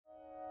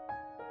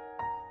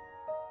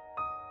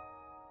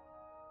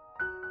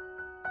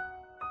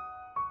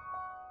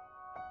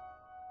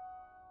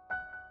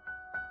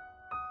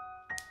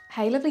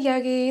Hey lovely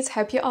yogis,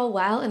 hope you're all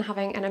well and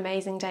having an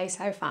amazing day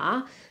so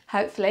far.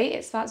 Hopefully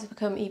it's about to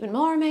become even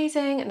more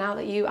amazing now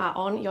that you are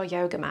on your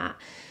yoga mat.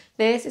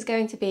 This is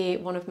going to be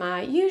one of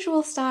my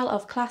usual style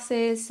of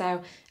classes,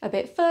 so a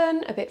bit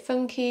fun, a bit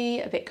funky,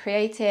 a bit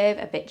creative,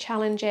 a bit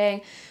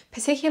challenging.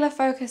 Particular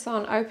focus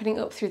on opening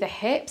up through the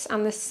hips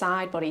and the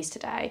side bodies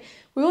today.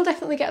 We will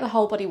definitely get the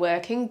whole body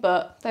working,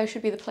 but those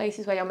should be the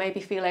places where you're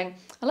maybe feeling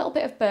a little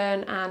bit of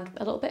burn and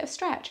a little bit of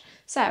stretch.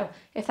 So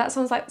if that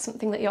sounds like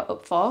something that you're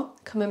up for,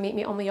 come and meet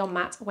me on your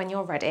mat when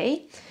you're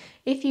ready.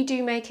 If you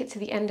do make it to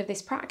the end of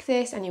this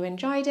practice and you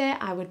enjoyed it,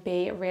 I would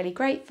be really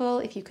grateful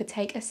if you could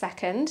take a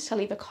second to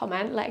leave a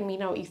comment letting me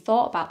know what you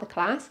thought about the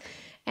class.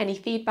 Any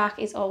feedback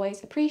is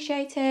always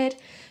appreciated.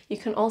 You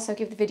can also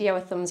give the video a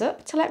thumbs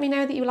up to let me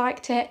know that you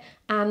liked it,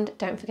 and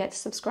don't forget to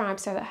subscribe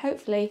so that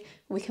hopefully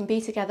we can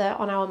be together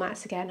on our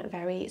mats again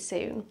very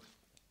soon.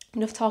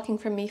 Enough talking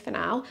from me for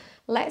now.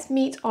 Let's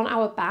meet on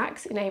our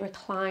backs in a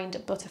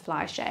reclined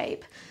butterfly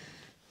shape.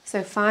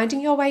 So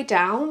finding your way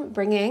down,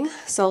 bringing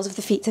soles of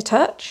the feet to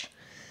touch,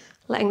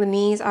 letting the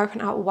knees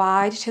open out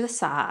wide to the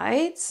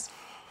sides.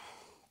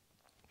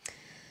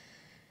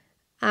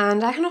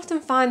 And I can often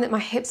find that my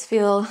hips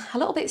feel a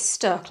little bit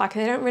stuck, like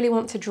they don't really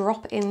want to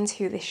drop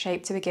into this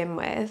shape to begin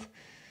with.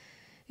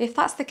 If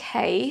that's the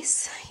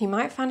case, you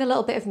might find a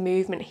little bit of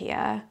movement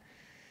here.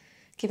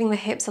 Giving the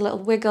hips a little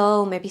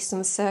wiggle, maybe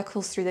some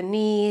circles through the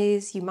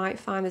knees. You might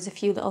find there's a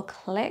few little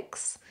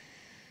clicks,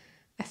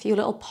 a few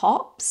little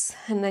pops,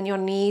 and then your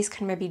knees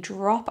can maybe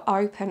drop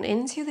open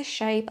into the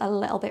shape a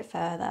little bit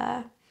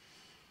further.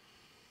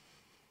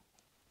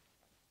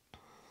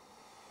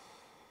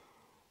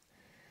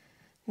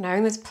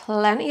 Knowing there's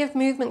plenty of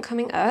movement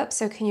coming up,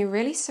 so can you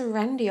really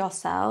surrender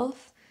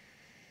yourself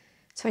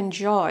to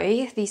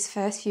enjoy these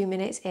first few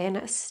minutes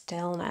in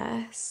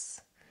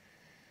stillness?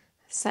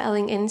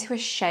 Settling into a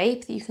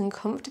shape that you can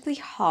comfortably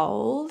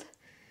hold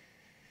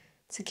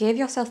to give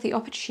yourself the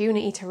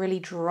opportunity to really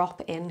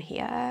drop in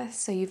here.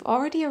 So you've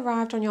already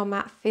arrived on your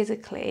mat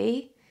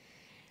physically,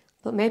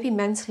 but maybe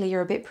mentally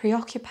you're a bit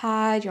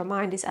preoccupied, your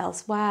mind is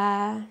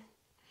elsewhere.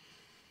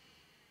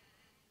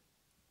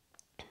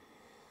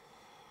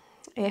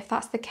 If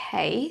that's the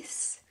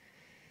case,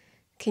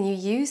 can you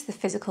use the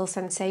physical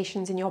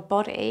sensations in your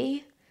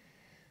body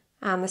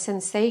and the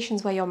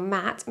sensations where your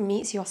mat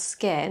meets your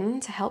skin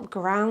to help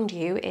ground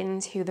you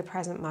into the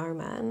present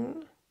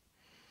moment?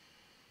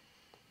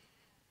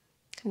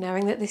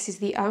 Knowing that this is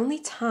the only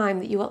time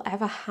that you will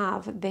ever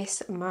have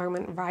this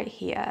moment right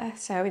here.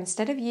 So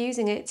instead of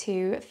using it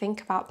to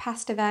think about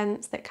past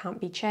events that can't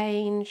be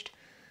changed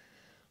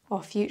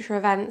or future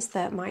events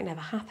that might never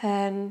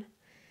happen,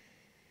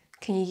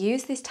 can you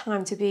use this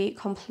time to be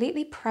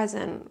completely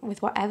present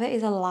with whatever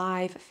is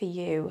alive for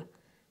you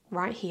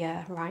right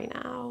here, right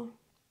now?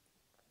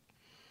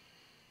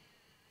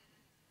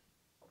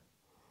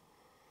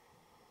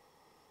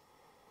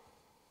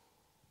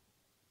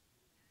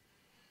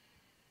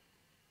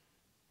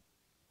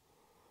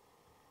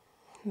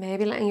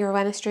 Maybe letting your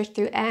awareness drift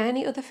through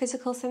any other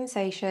physical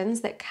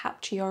sensations that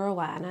capture your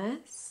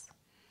awareness.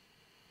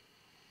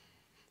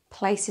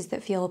 Places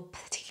that feel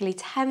particularly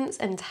tense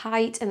and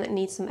tight and that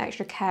need some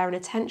extra care and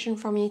attention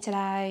from you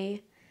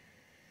today.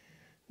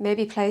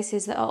 Maybe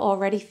places that are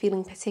already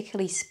feeling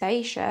particularly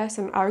spacious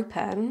and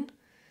open,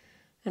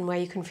 and where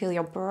you can feel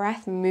your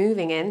breath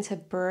moving in to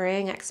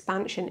bring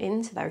expansion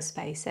into those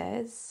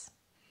spaces.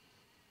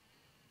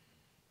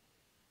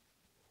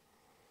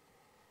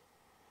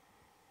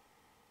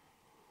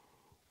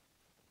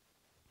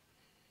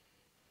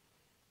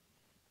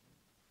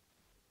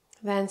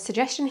 Then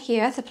suggestion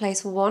here to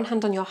place one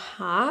hand on your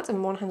heart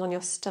and one hand on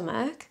your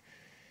stomach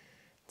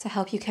to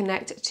help you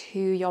connect to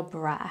your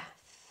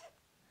breath.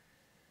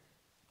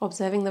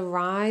 Observing the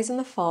rise and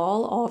the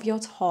fall of your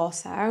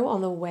torso on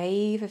the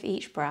wave of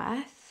each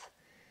breath.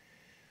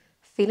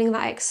 Feeling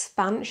that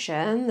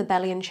expansion, the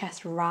belly and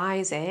chest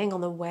rising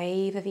on the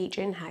wave of each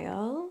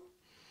inhale.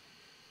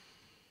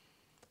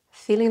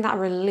 Feeling that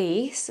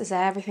release as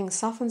everything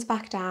softens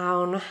back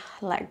down,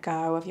 let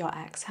go of your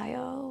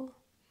exhale.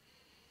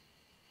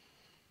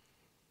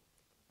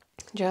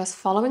 Just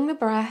following the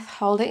breath,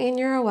 hold it in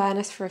your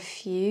awareness for a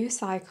few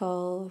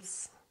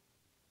cycles.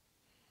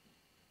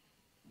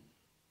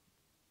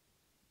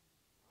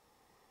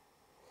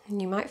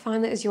 And you might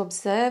find that as you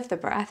observe the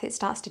breath, it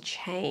starts to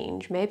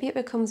change. Maybe it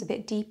becomes a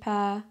bit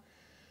deeper,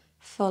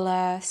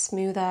 fuller,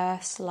 smoother,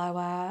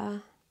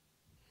 slower.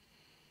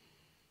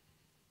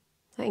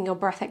 Letting your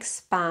breath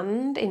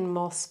expand in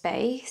more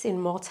space, in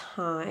more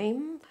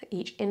time.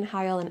 Each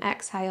inhale and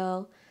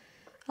exhale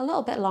a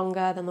little bit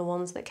longer than the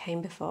ones that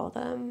came before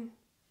them.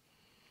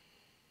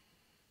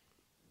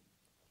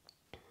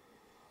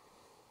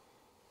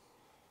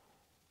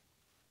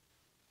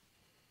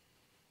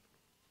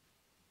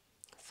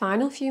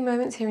 Final few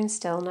moments here in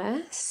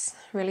stillness,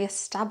 really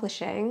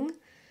establishing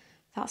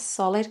that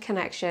solid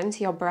connection to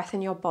your breath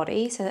and your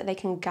body so that they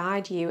can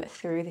guide you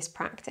through this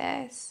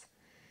practice.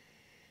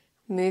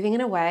 Moving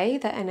in a way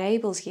that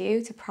enables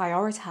you to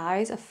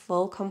prioritize a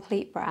full,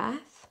 complete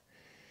breath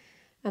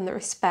and that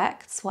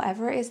respects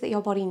whatever it is that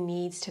your body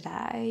needs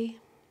today.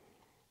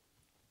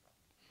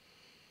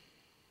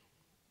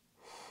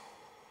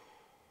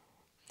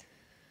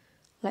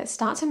 Let's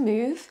start to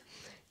move.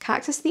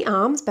 Cactus the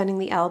arms, bending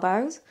the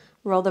elbows.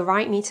 Roll the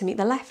right knee to meet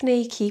the left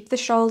knee. Keep the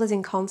shoulders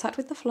in contact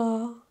with the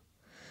floor.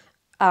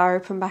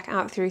 Open back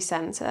out through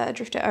center.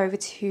 Drift it over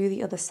to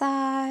the other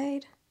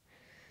side.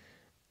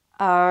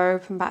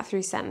 Open back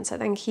through center.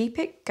 Then keep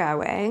it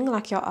going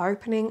like you're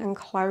opening and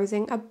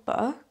closing a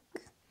book.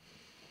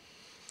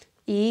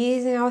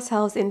 Easing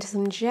ourselves into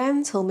some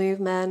gentle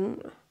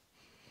movement.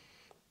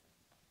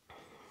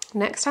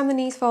 Next time the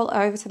knees fall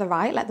over to the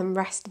right, let them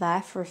rest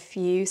there for a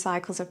few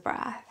cycles of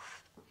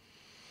breath.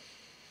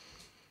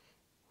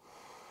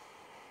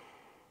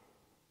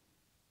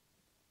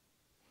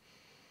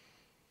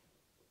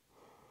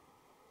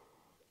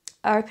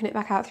 Open it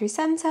back out through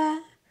center.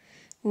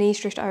 Knees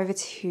drift over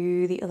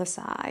to the other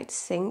side.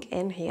 Sink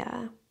in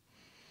here.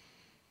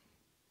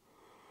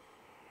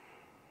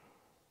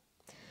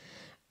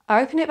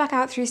 Open it back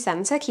out through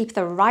center. Keep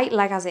the right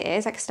leg as it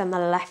is. Extend the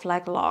left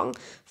leg long,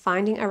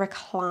 finding a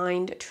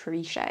reclined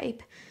tree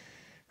shape.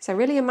 So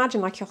really imagine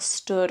like you're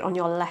stood on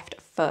your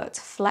left foot.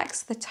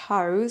 Flex the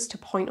toes to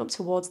point up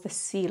towards the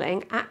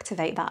ceiling.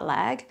 Activate that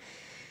leg.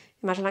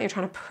 Imagine like you're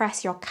trying to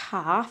press your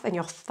calf and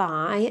your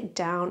thigh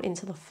down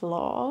into the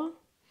floor.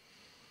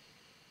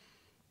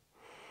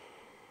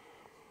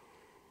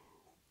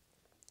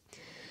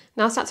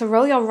 Now start to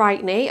roll your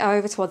right knee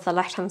over towards the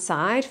left-hand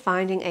side,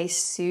 finding a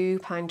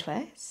supine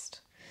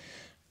twist.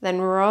 Then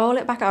roll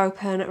it back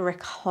open,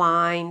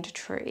 reclined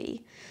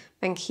tree.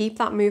 Then keep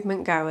that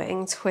movement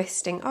going,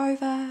 twisting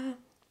over,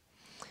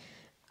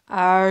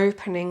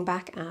 opening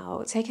back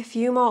out. Take a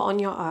few more on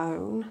your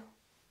own.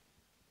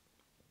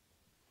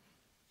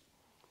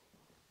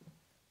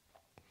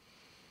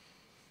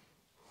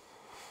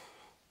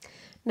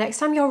 Next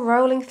time you're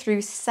rolling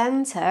through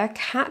center,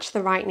 catch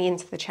the right knee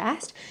into the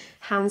chest,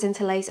 hands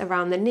interlace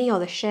around the knee or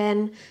the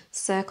shin,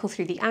 circle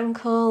through the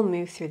ankle,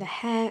 move through the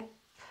hip.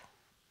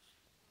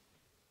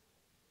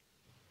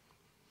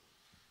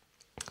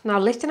 Now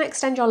lift and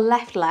extend your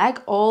left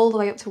leg all the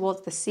way up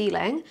towards the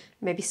ceiling,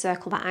 maybe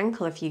circle that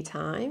ankle a few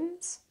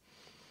times.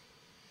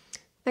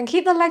 Then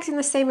keep the legs in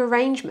the same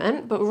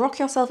arrangement, but rock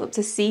yourself up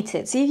to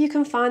seated. See if you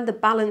can find the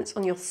balance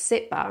on your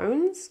sit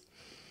bones.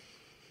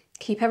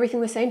 Keep everything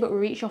the same, but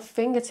reach your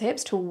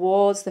fingertips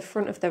towards the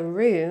front of the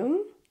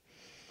room.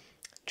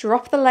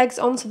 Drop the legs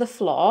onto the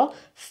floor,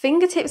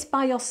 fingertips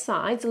by your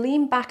sides,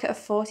 lean back at a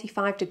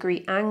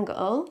 45-degree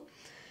angle.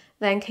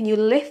 Then can you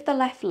lift the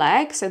left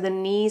leg so the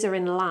knees are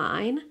in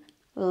line,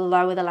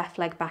 lower the left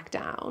leg back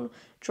down.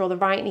 Draw the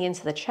right knee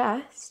into the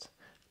chest,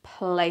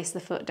 place the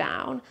foot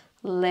down,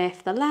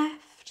 lift the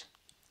left,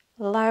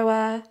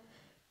 lower,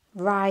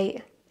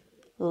 right,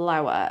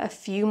 lower. A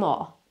few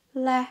more,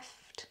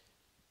 left,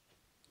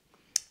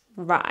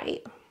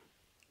 right.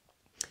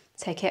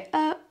 Take it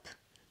up,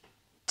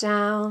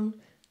 down,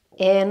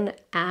 in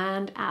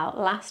and out.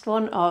 Last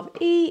one of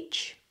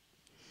each.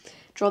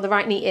 Draw the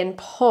right knee in,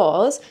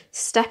 pause,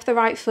 step the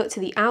right foot to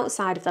the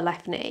outside of the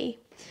left knee.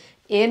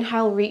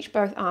 Inhale, reach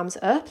both arms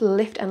up,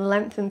 lift and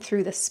lengthen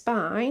through the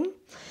spine.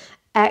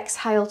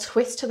 Exhale,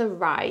 twist to the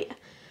right,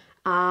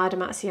 Ardha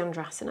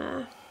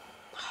Matsyendrasana.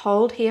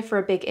 Hold here for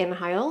a big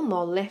inhale,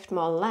 more lift,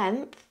 more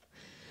length.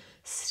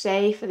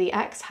 Stay for the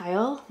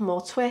exhale,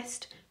 more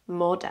twist,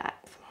 more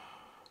depth.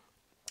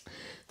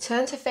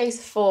 Turn to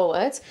face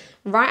forward,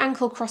 right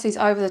ankle crosses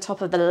over the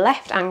top of the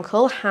left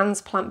ankle,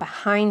 hands plant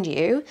behind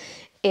you.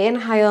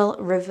 Inhale,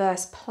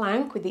 reverse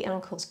plank with the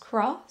ankles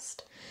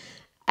crossed.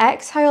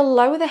 Exhale,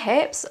 lower the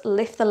hips,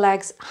 lift the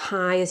legs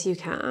high as you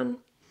can.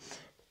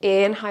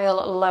 Inhale,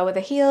 lower the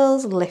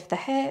heels, lift the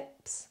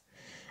hips.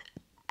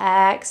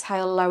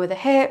 Exhale, lower the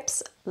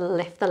hips,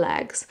 lift the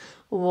legs.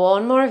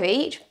 One more of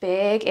each.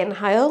 Big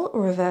inhale,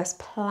 reverse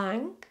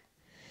plank.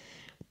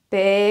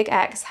 Big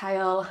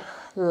exhale,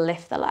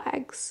 lift the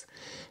legs.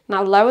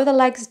 Now lower the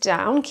legs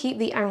down, keep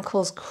the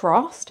ankles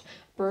crossed.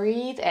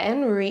 Breathe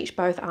in, reach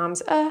both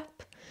arms up.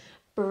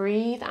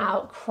 Breathe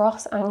out,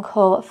 cross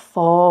ankle,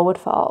 forward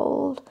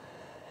fold.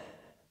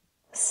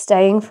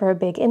 Staying for a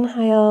big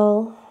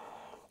inhale.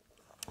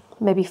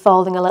 Maybe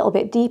folding a little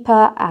bit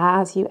deeper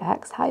as you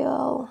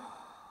exhale.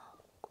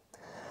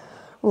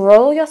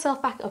 Roll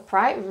yourself back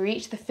upright,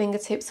 reach the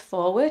fingertips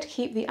forward,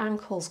 keep the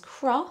ankles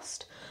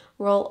crossed.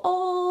 Roll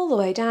all the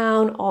way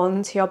down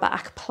onto your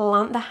back.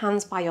 Plant the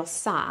hands by your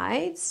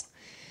sides.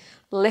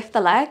 Lift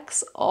the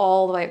legs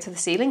all the way up to the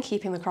ceiling,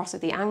 keeping the cross of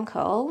the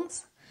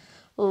ankles.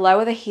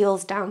 Lower the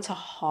heels down to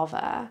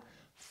hover.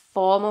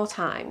 4 more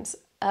times.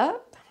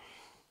 Up,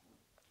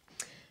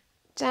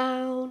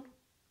 down,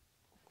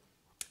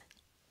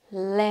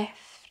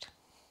 lift,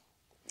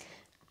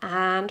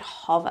 and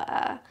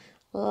hover.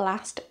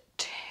 Last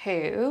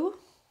 2.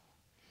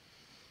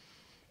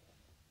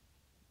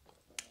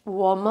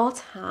 One more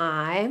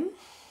time.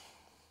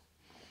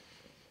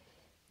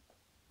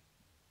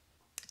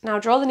 Now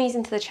draw the knees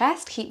into the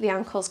chest, keep the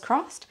ankles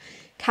crossed,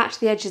 catch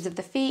the edges of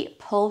the feet,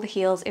 pull the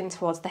heels in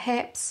towards the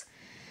hips.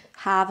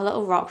 Have a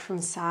little rock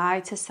from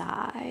side to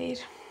side.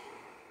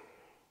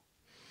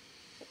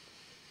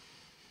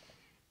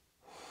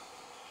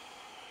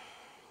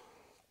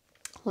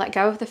 Let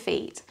go of the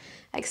feet.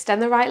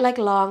 Extend the right leg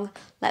long,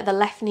 let the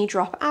left knee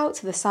drop out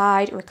to the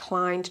side,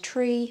 reclined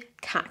tree,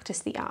 cactus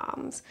the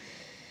arms.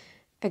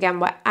 Again,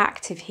 we're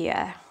active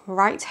here.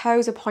 Right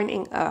toes are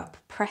pointing up.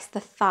 Press the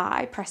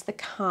thigh, press the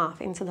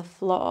calf into the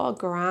floor,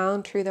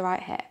 ground through the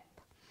right hip.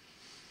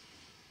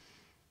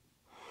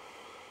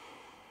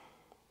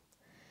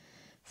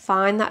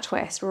 Find that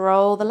twist.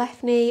 Roll the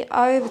left knee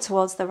over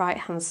towards the right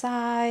hand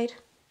side.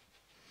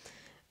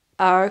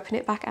 Open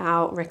it back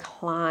out,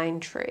 recline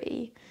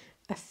tree.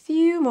 A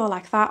few more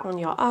like that on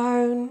your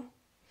own.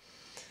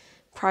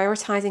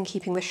 Prioritizing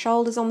keeping the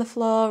shoulders on the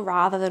floor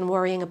rather than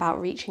worrying about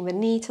reaching the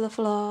knee to the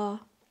floor.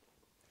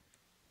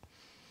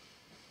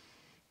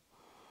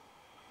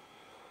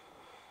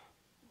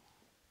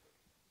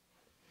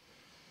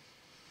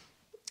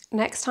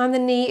 Next time the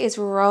knee is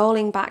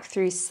rolling back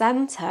through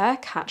center,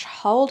 catch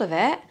hold of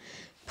it,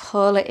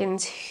 pull it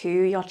into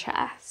your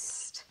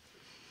chest.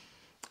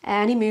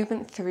 Any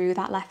movement through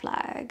that left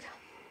leg.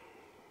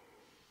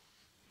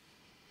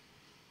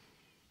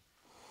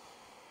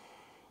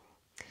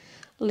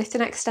 Lift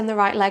and extend the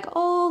right leg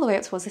all the way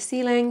up towards the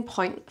ceiling.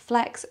 Point,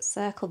 flex,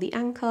 circle the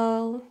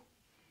ankle.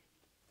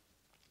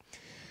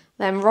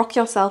 Then rock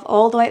yourself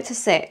all the way up to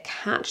sit.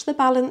 Catch the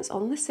balance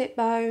on the sit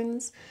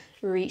bones.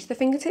 Reach the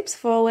fingertips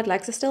forward,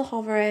 legs are still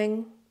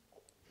hovering.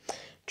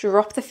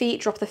 Drop the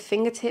feet, drop the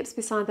fingertips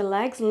beside the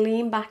legs.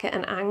 Lean back at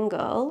an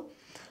angle.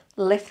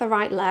 Lift the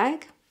right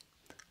leg.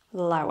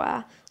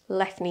 Lower.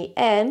 Left knee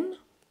in,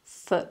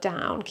 foot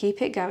down. Keep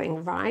it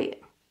going.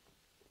 Right,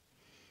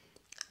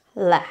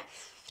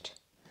 left.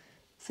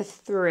 For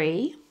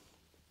 3,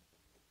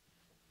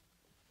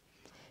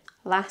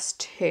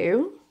 last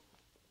 2,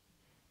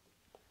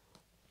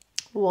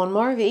 one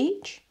more of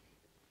each.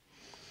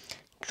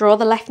 Draw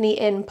the left knee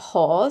in,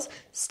 pause,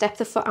 step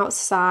the foot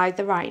outside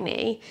the right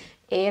knee.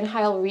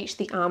 Inhale, reach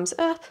the arms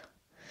up.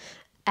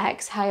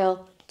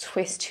 Exhale,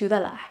 twist to the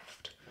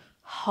left.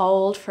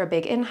 Hold for a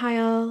big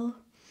inhale.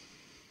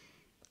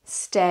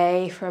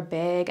 Stay for a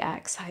big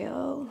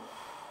exhale.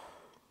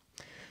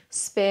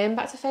 Spin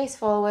back to face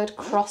forward,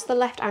 cross the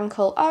left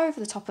ankle over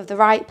the top of the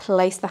right,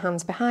 place the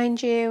hands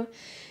behind you.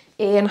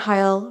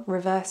 Inhale,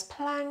 reverse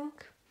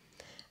plank.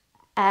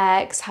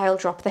 Exhale,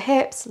 drop the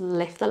hips,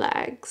 lift the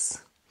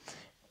legs.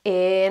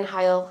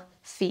 Inhale,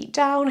 feet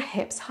down,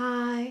 hips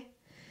high.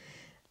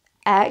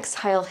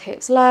 Exhale,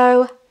 hips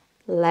low,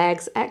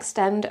 legs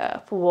extend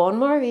up. One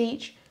more of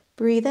each.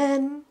 Breathe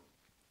in.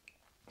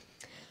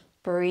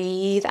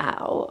 Breathe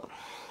out.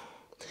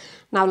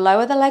 Now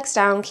lower the legs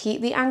down,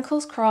 keep the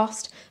ankles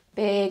crossed.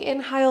 Big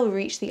inhale,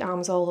 reach the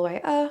arms all the way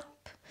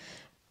up.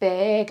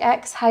 Big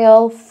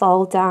exhale,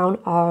 fold down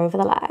over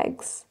the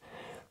legs.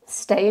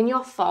 Stay in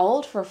your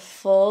fold for a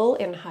full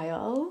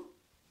inhale.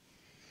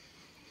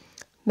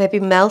 Maybe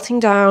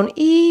melting down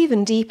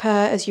even deeper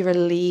as you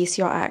release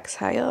your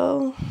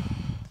exhale.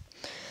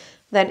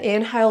 Then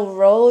inhale,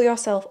 roll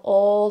yourself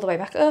all the way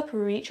back up,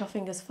 reach your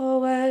fingers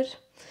forward.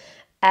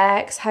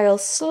 Exhale,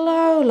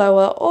 slow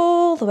lower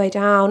all the way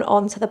down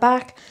onto the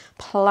back.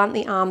 Plant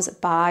the arms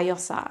by your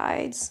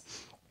sides.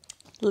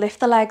 Lift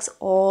the legs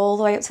all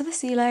the way up to the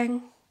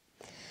ceiling.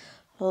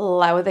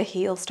 Lower the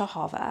heels to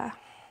hover.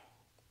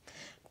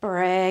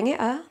 Bring it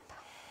up.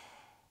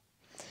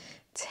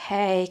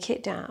 Take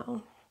it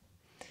down.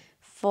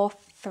 For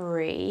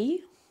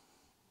 3.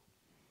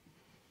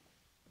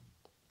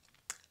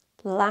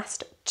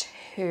 Last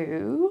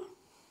 2.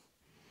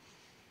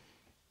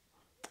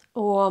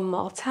 One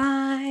more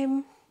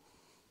time.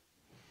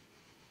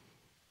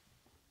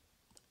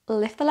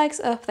 Lift the legs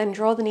up, then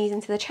draw the knees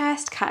into the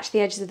chest, catch the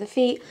edges of the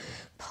feet,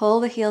 pull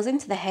the heels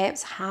into the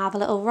hips, have a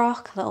little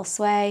rock, a little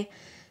sway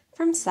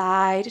from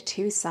side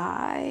to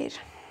side.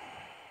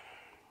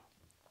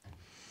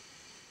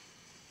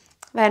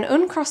 Then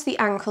uncross the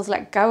ankles,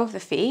 let go of the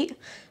feet.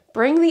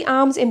 Bring the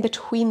arms in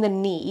between the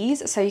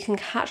knees so you can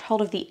catch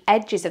hold of the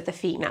edges of the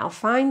feet now,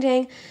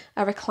 finding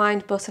a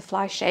reclined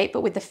butterfly shape,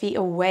 but with the feet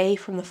away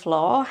from the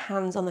floor,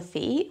 hands on the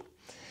feet.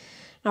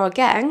 Now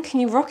again, can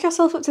you rock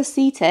yourself up to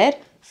seated?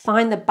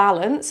 Find the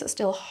balance,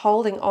 still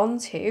holding on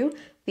to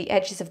the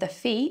edges of the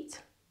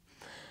feet.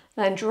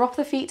 Then drop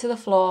the feet to the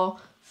floor,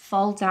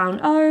 fold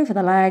down over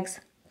the legs,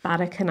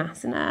 Baddha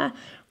Konasana.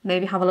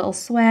 Maybe have a little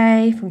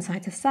sway from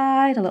side to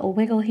side, a little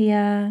wiggle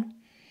here.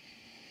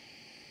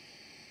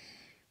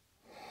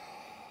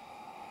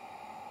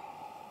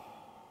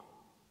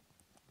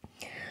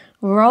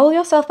 Roll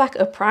yourself back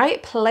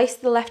upright, place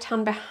the left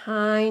hand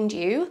behind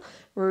you,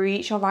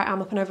 reach your right arm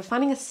up and over,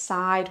 finding a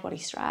side body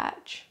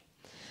stretch.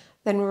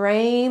 Then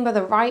rainbow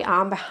the right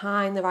arm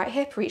behind the right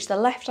hip, reach the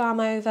left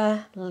arm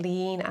over,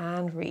 lean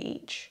and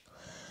reach.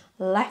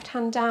 Left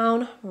hand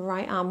down,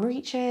 right arm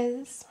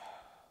reaches.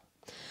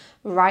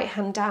 Right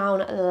hand down,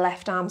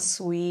 left arm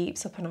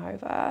sweeps up and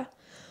over.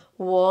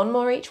 One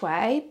more each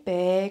way,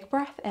 big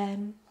breath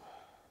in.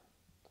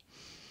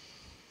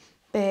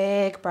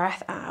 Big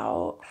breath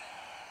out.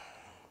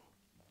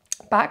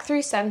 Back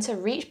through center,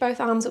 reach both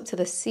arms up to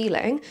the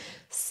ceiling.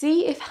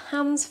 See if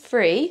hands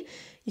free,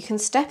 you can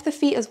step the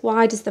feet as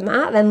wide as the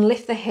mat, then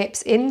lift the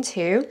hips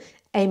into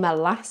a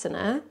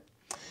malasana.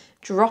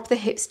 Drop the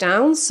hips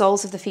down,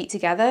 soles of the feet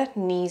together,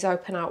 knees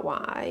open out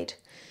wide.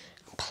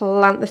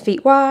 Plant the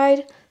feet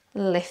wide,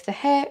 lift the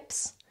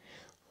hips,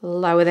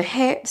 lower the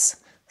hips,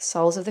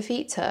 soles of the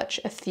feet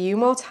touch. A few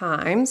more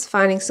times,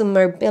 finding some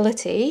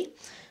mobility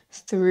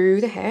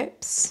through the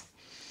hips.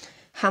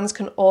 Hands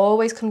can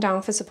always come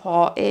down for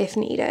support if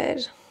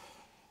needed.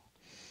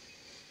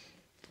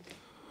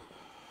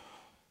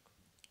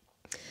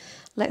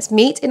 Let's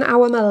meet in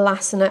our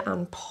malasana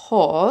and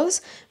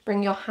pause.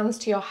 Bring your hands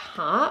to your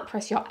heart,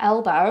 press your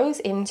elbows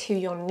into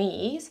your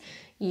knees,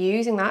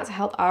 using that to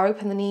help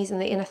open the knees and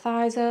the inner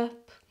thighs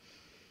up.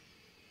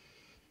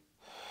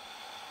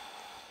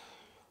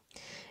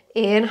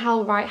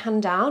 Inhale, right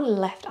hand down,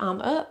 left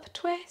arm up,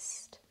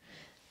 twist.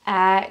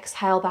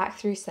 Exhale, back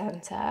through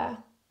center.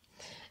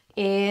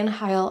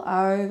 Inhale,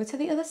 over to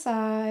the other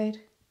side.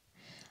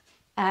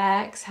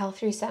 Exhale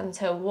through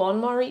center.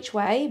 One more each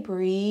way.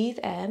 Breathe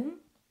in.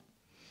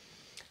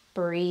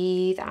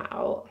 Breathe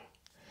out.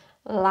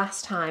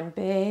 Last time,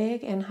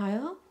 big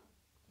inhale.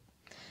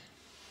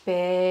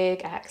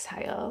 Big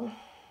exhale.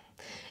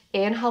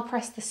 Inhale,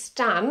 press the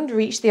stand,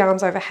 reach the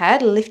arms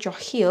overhead, lift your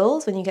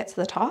heels when you get to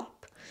the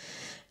top.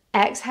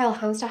 Exhale,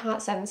 hands to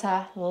heart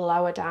center,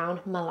 lower down,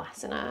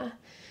 malasana.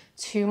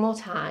 2 more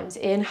times.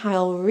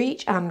 Inhale,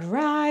 reach and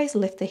rise,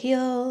 lift the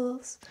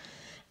heels.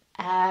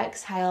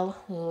 Exhale,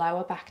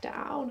 lower back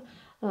down.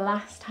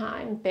 Last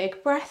time,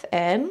 big breath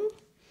in.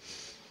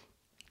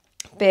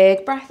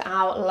 Big breath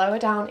out, lower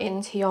down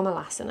into your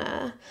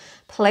malasana.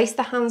 Place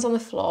the hands on the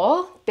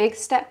floor, big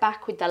step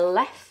back with the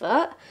left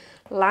foot,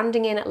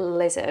 landing in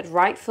lizard.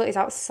 Right foot is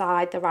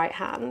outside the right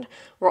hand.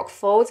 Rock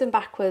forwards and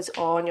backwards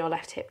on your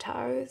left hip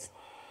toes.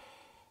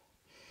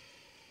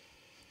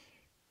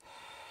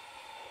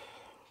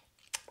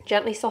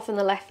 Gently soften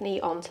the left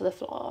knee onto the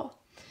floor.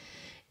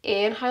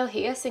 Inhale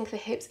here, sink the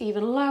hips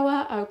even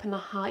lower, open the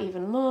heart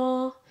even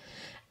more.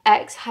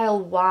 Exhale,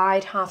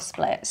 wide half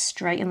split,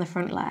 straighten the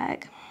front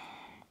leg.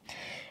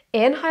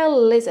 Inhale,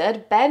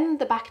 lizard, bend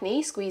the back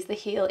knee, squeeze the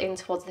heel in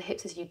towards the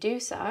hips as you do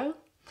so.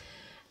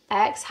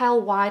 Exhale,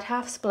 wide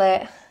half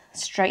split,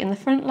 straighten the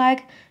front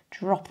leg,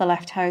 drop the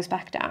left toes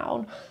back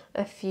down.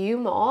 A few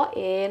more,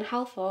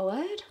 inhale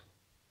forward.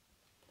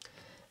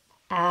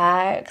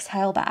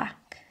 Exhale back.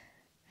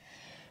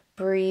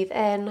 Breathe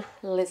in,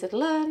 lizard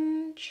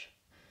lunge.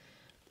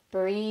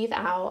 Breathe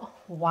out,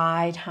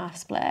 wide half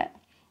split.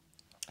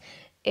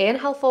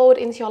 Inhale forward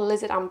into your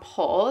lizard and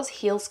pause,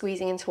 heel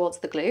squeezing in towards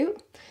the glute.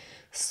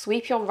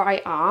 Sweep your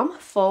right arm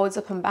forwards,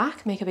 up and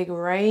back, make a big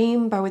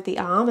rainbow with the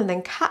arm and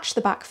then catch the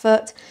back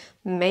foot,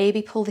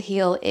 maybe pull the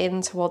heel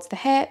in towards the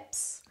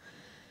hips.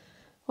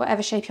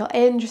 Whatever shape you're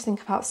in, just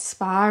think about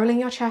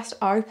spiraling your chest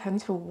open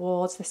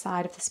towards the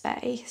side of the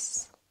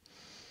space.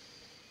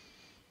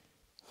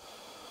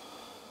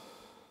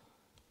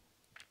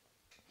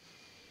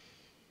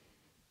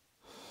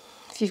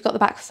 If you've got the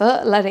back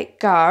foot, let it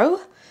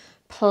go.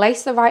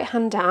 Place the right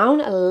hand down,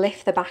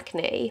 lift the back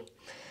knee.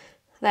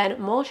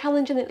 Then, more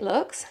challenging than it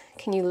looks,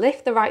 can you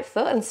lift the right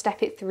foot and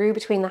step it through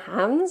between the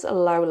hands, a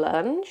low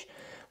lunge.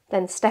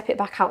 Then step it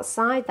back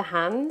outside the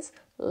hands,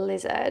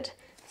 lizard.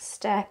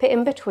 Step it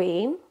in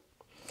between,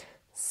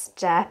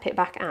 step it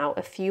back out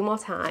a few more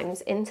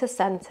times, into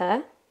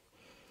center,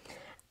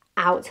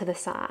 out to the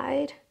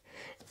side.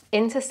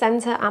 Into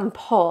center and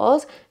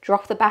pause,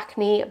 drop the back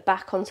knee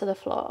back onto the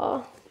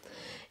floor.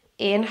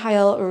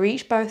 Inhale,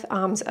 reach both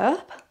arms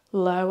up,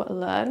 low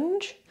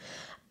lunge.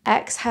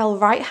 Exhale,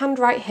 right hand,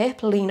 right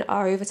hip, lean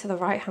over to the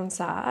right hand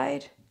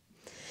side.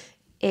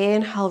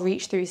 Inhale,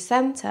 reach through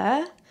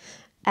center.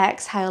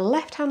 Exhale,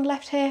 left hand,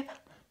 left hip,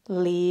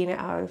 lean it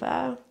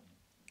over.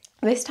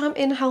 This time,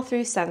 inhale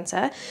through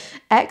center.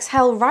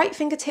 Exhale, right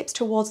fingertips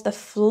towards the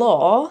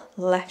floor,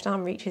 left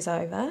arm reaches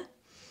over.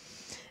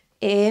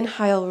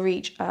 Inhale,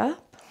 reach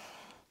up.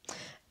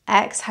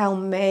 Exhale,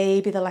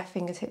 maybe the left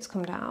fingertips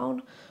come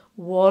down.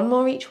 One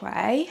more each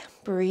way.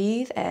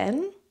 Breathe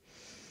in.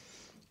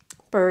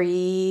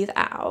 Breathe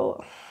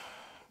out.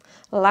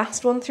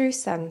 Last one through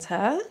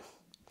center.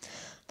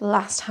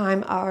 Last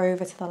time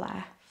over to the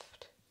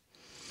left.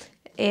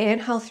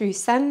 Inhale through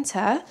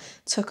center.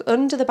 Tuck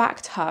under the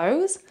back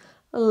toes.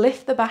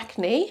 Lift the back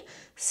knee.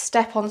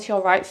 Step onto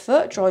your right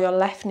foot. Draw your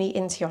left knee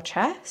into your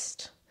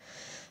chest.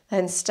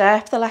 Then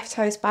step the left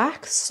toes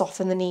back.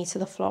 Soften the knee to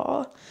the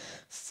floor.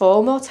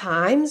 4 more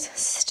times.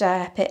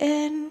 Step it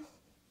in.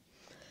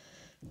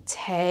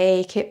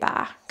 Take it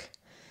back.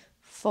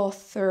 For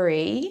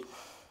 3.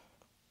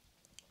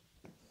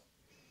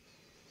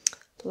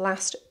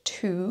 Last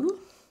 2.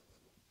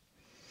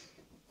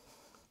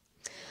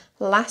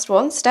 Last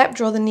one, step,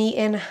 draw the knee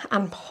in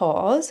and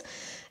pause.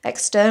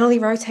 Externally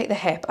rotate the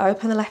hip,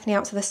 open the left knee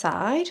out to the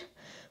side,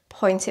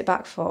 point it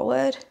back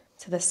forward,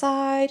 to the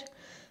side,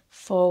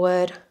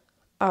 forward,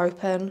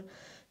 open,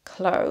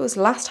 close.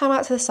 Last time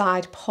out to the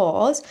side,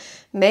 pause.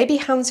 Maybe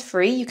hands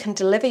free, you can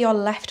deliver your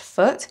left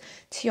foot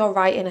to your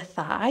right inner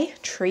thigh,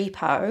 tree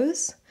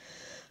pose.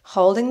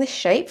 Holding this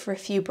shape for a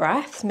few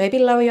breaths. Maybe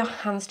lower your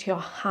hands to your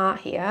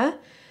heart here,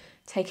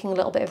 taking a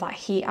little bit of that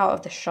heat out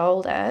of the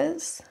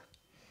shoulders.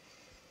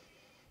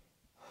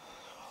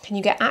 Can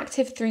you get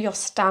active through your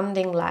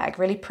standing leg?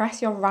 Really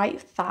press your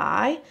right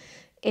thigh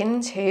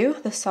into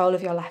the sole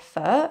of your left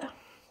foot.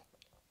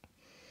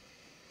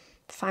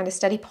 Find a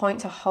steady point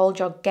to hold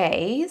your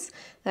gaze.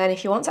 Then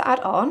if you want to add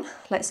on,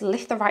 let's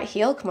lift the right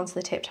heel, come onto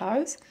the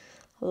tiptoes,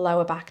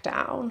 lower back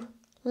down.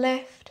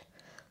 Lift,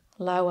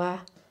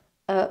 lower,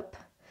 up,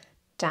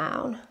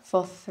 down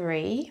for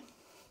 3,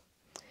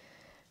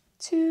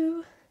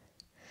 2,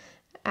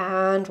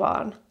 and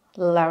 1.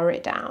 Lower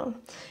it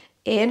down.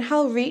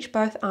 Inhale, reach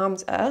both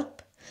arms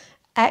up.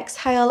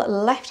 Exhale,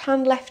 left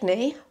hand, left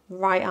knee,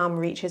 right arm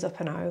reaches up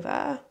and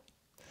over.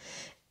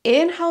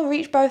 Inhale,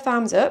 reach both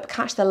arms up,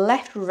 catch the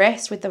left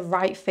wrist with the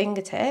right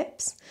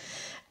fingertips.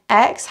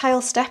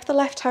 Exhale, step the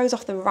left toes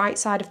off the right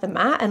side of the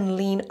mat and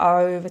lean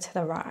over to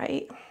the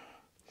right.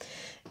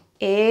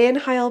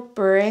 Inhale,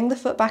 bring the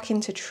foot back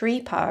into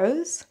tree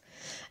pose.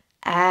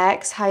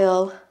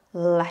 Exhale,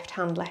 left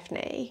hand, left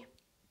knee.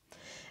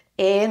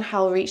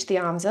 Inhale, reach the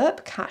arms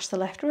up, catch the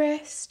left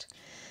wrist.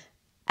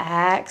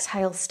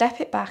 Exhale, step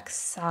it back,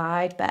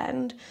 side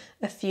bend.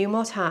 A few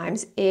more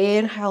times.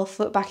 Inhale,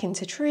 foot back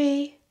into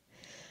tree.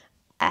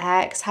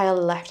 Exhale,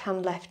 left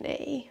hand, left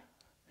knee.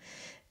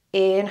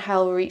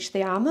 Inhale, reach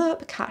the arm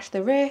up, catch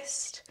the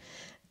wrist.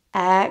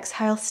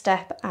 Exhale,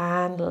 step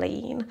and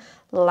lean.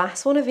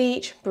 Last one of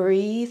each.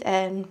 Breathe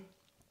in,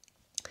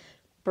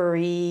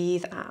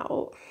 breathe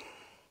out.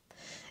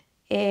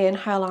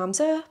 Inhale, arms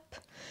up.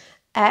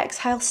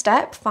 Exhale,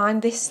 step,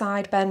 find this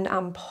side bend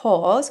and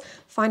pause.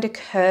 Find a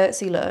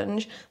curtsy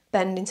lunge,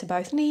 bend into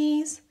both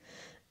knees.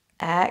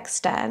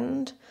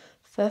 Extend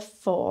for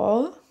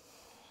 4,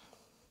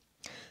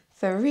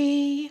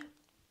 3,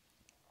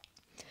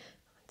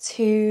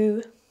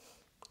 2,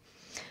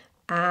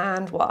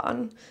 and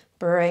 1.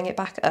 Bring it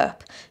back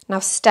up. Now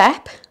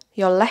step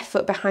your left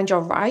foot behind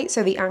your right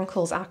so the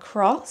ankles are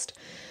crossed.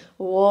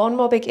 One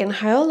more big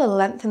inhale,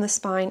 lengthen the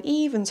spine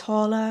even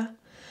taller.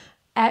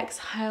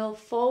 Exhale,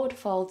 forward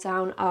fold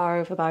down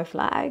over both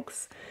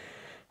legs.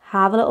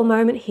 Have a little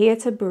moment here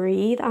to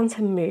breathe and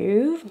to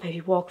move.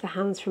 Maybe walk the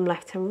hands from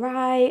left to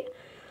right.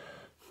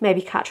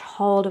 Maybe catch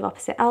hold of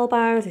opposite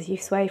elbows as you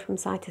sway from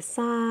side to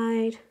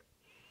side.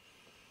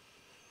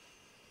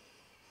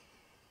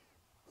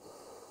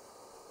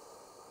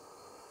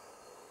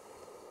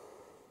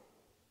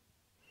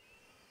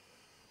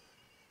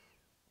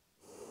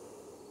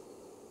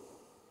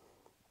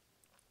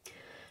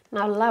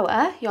 Now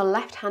lower your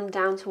left hand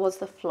down towards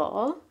the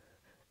floor.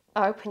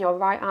 Open your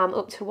right arm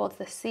up towards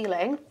the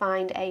ceiling.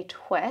 Find a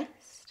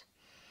twist.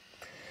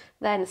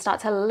 Then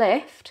start to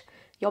lift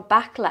your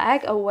back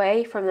leg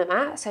away from the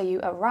mat so you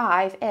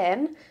arrive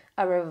in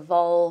a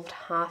revolved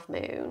half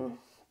moon.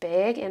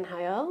 Big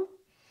inhale.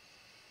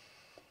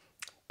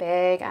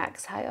 Big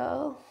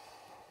exhale.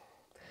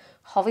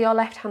 Hover your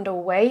left hand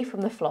away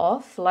from the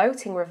floor,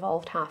 floating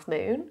revolved half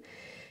moon.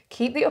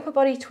 Keep the upper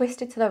body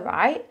twisted to the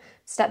right.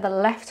 Step the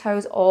left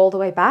toes all the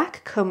way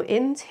back. Come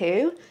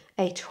into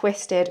a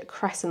twisted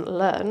crescent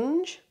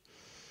lunge.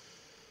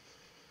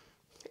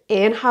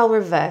 Inhale,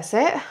 reverse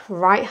it.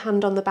 Right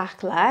hand on the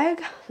back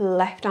leg,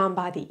 left arm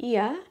by the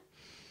ear.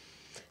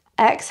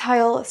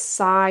 Exhale,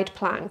 side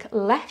plank.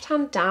 Left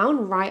hand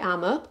down, right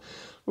arm up.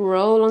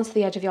 Roll onto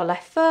the edge of your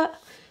left foot.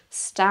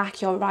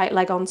 Stack your right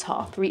leg on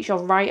top. Reach your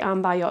right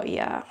arm by your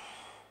ear.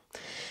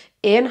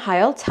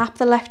 Inhale, tap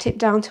the left hip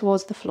down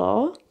towards the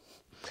floor.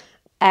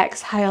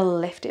 Exhale,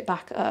 lift it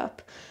back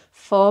up.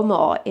 4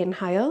 more.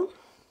 Inhale.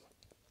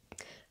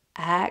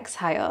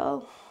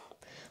 Exhale.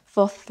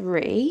 For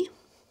 3.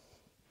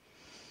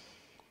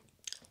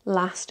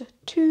 Last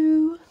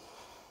 2.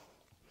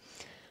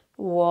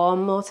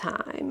 One more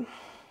time.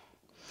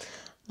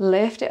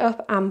 Lift it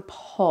up and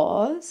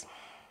pause.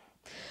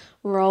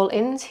 Roll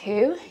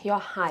into your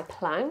high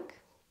plank.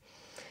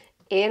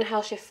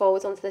 Inhale, shift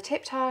forwards onto the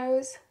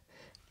tiptoes.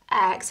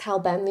 Exhale,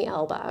 bend the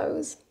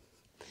elbows.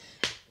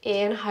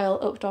 Inhale,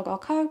 up dog or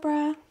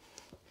cobra.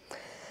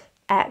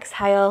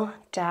 Exhale,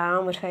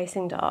 downward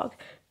facing dog.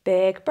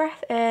 Big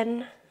breath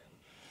in.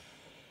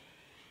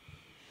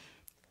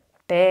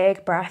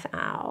 Big breath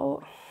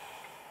out.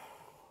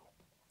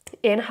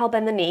 Inhale,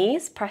 bend the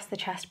knees, press the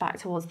chest back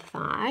towards the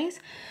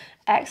thighs.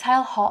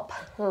 Exhale, hop,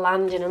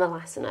 land in a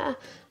malasana.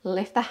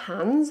 Lift the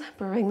hands,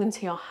 bring them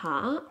to your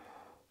heart.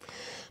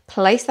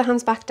 Place the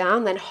hands back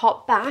down, then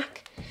hop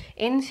back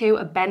into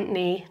a bent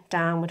knee,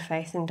 downward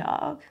facing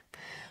dog.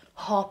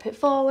 Hop it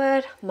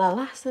forward,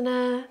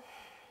 malasana.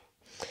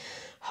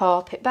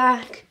 Hop it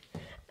back,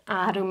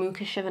 Adho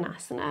Mukha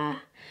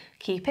Shivanasana.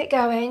 Keep it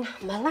going,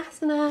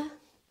 malasana.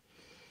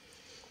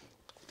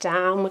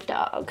 Downward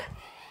dog.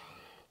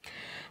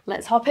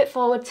 Let's hop it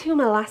forward to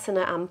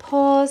malasana and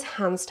pause.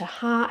 Hands to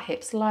heart,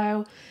 hips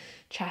low,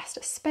 chest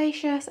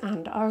spacious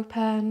and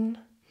open.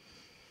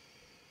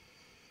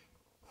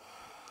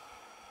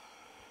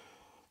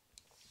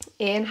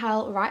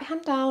 Inhale, right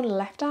hand down,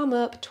 left arm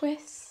up,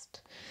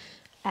 twist.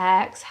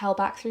 Exhale,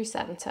 back through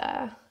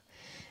center.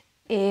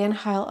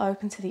 Inhale,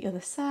 open to the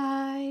other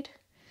side.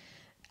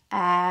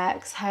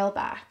 Exhale,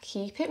 back.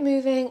 Keep it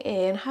moving.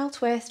 Inhale,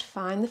 twist,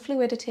 find the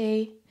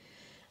fluidity.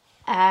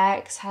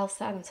 Exhale,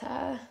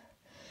 center.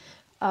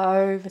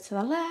 Over to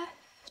the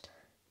left.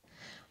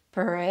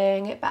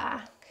 Bring it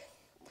back.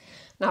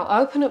 Now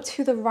open up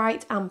to the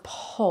right and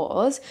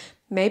pause.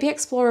 Maybe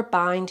explore a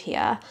bind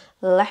here.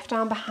 Left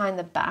arm behind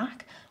the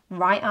back.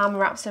 Right arm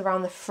wraps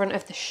around the front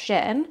of the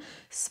shin.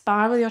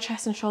 Spiral your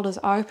chest and shoulders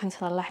open to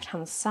the left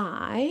hand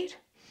side.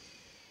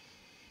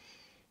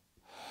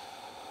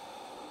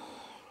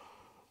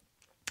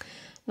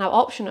 Now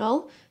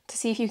optional, to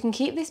see if you can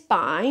keep this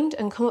bind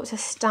and come up to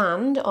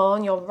stand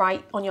on your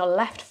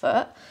left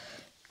foot,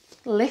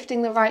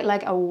 lifting the right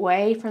leg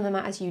away from the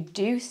mat as you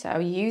do so,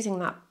 using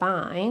that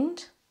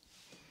bind.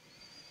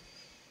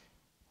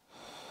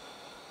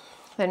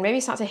 Then maybe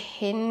start to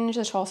hinge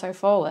the torso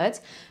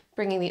forwards,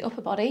 bringing the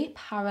upper body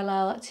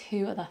parallel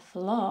to the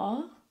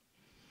floor.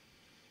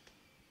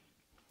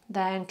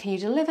 Then can you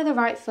deliver the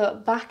right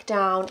foot back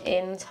down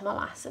into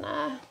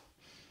Malasana?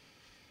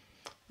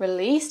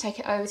 Release, take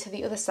it over to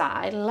the other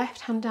side.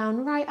 Left hand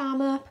down, right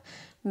arm up.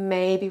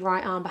 Maybe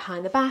right arm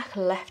behind the back,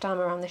 left arm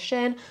around the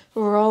shin.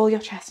 Roll your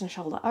chest and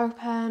shoulder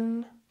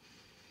open.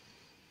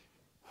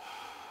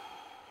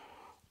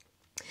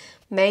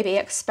 Maybe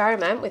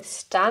experiment with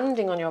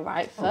standing on your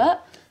right foot,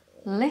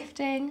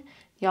 lifting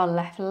your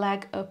left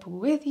leg up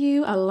with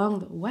you along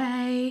the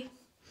way.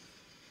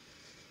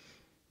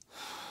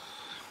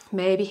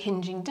 Maybe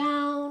hinging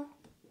down.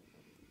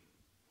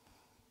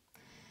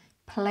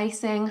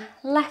 Placing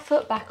left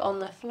foot back on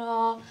the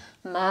floor,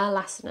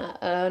 Malasana,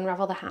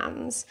 unravel the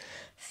hands.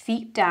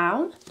 Feet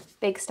down,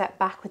 big step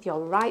back with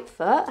your right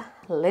foot,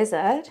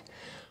 lizard.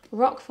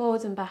 Rock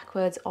forwards and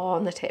backwards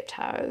on the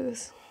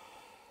tiptoes.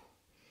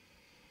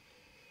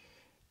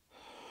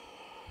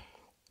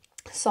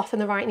 Soften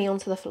the right knee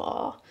onto the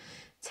floor.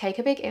 Take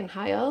a big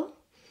inhale,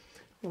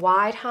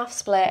 wide half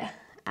split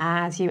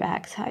as you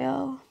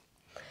exhale.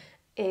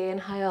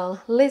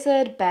 Inhale,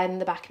 lizard, bend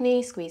the back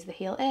knee, squeeze the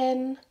heel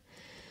in.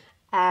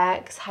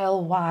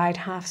 Exhale, wide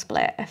half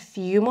split. A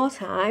few more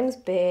times.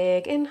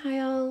 Big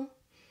inhale.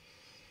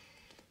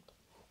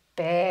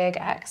 Big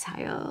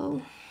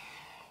exhale.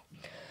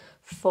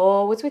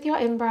 Forwards with your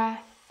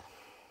in-breath.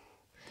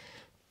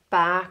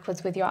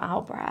 Backwards with your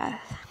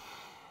out-breath.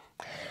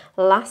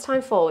 Last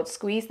time forward,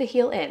 squeeze the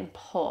heel in,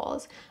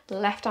 pause.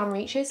 Left arm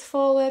reaches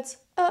forwards,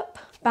 up,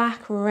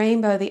 back,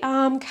 rainbow the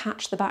arm,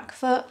 catch the back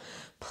foot,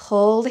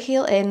 pull the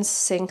heel in,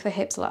 sink the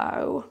hips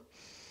low.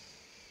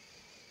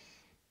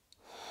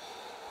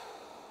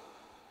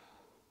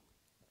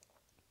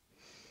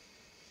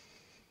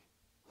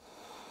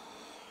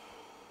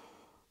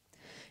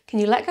 Can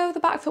you let go of the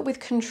back foot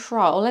with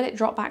control? Let it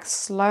drop back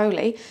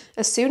slowly.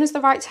 As soon as the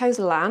right toes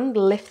land,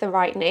 lift the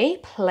right knee,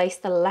 place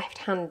the left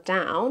hand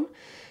down.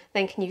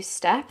 Then can you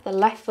step the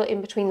left foot in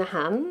between the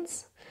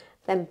hands,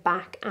 then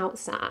back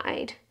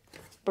outside.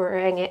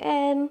 Bring it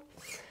in,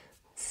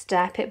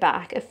 step it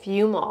back. A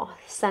few more.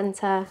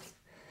 Center,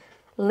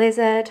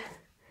 lizard,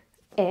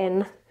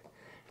 in,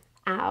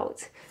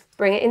 out.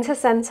 Bring it into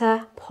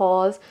center,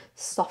 pause,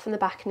 soften the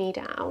back knee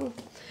down.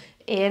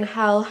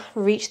 Inhale,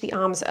 reach the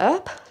arms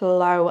up,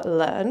 low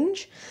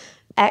lunge.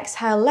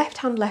 Exhale, left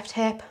hand, left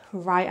hip,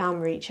 right arm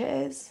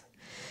reaches.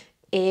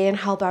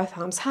 Inhale, both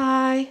arms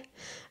high.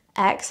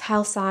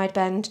 Exhale, side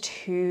bend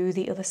to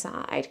the other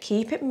side.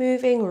 Keep it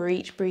moving,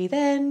 reach, breathe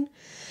in.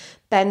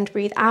 Bend,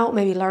 breathe out,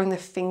 maybe lowering the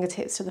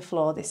fingertips to the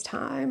floor this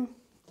time.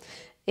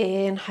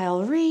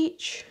 Inhale,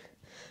 reach.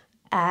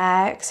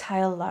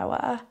 Exhale,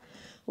 lower.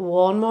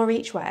 One more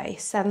each way.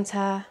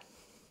 Center,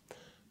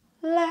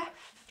 left.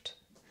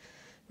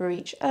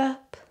 Reach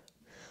up,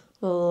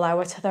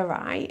 lower to the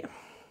right.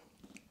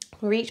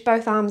 Reach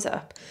both arms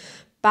up.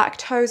 Back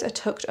toes are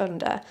tucked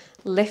under.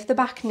 Lift the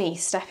back knee,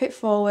 step it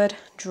forward,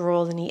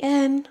 draw the knee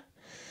in.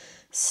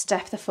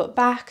 Step the foot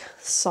back,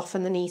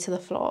 soften the knee to the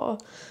floor.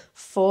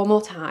 4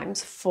 more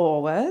times.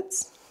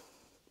 Forwards,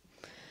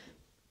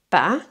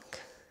 back,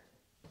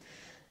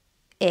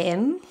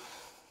 in,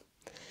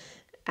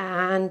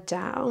 and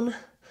down.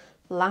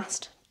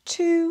 Last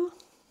 2.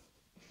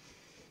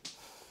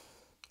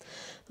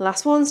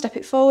 Last one, step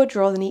it forward,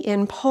 draw the knee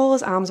in,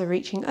 pause, arms are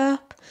reaching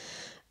up.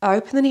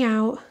 Open the knee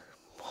out,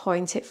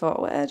 point it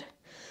forward.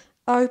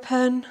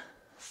 Open,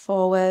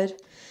 forward,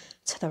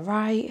 to the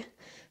right,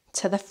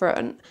 to the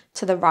front.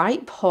 To the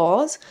right,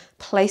 pause,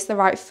 place the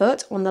right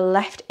foot on the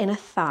left inner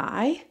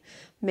thigh,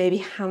 maybe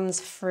hands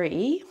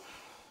free.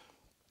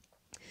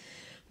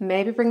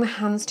 Maybe bring the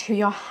hands to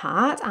your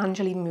heart,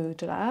 Anjali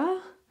Mudra.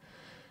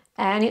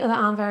 Any other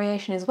arm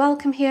variation is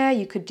welcome here.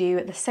 You could do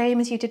it the same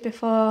as you did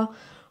before,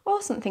 or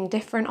something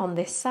different on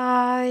this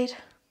side.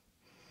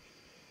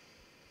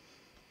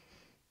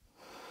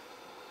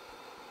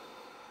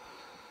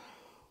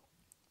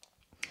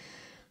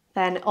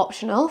 Then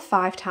optional,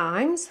 5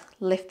 times.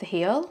 Lift the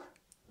heel,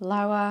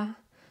 lower,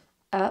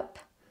 up,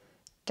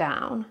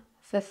 down.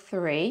 For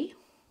 3,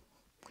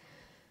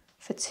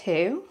 For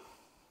 2,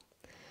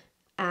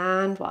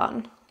 and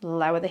 1.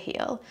 Lower the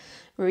heel.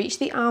 Reach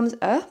the arms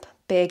up,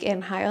 big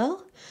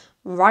inhale.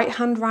 Right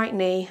hand, right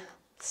knee,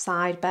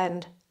 side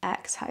bend,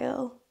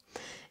 exhale.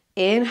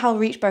 Inhale,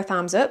 reach both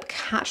arms up,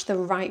 catch the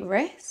right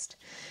wrist.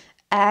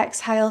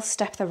 Exhale,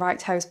 step the right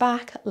toes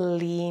back,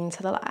 lean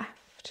to the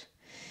left.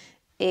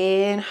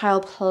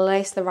 Inhale,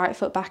 place the right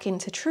foot back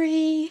into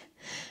tree.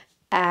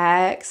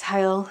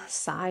 Exhale,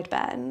 side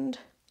bend.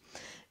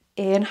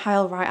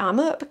 Inhale, right arm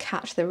up,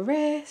 catch the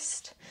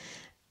wrist.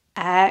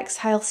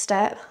 Exhale,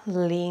 step,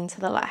 lean to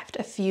the left.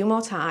 A few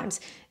more times.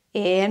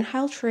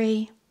 Inhale,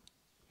 tree.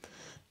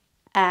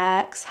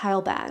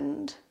 Exhale,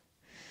 bend.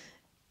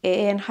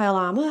 Inhale,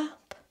 arm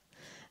up.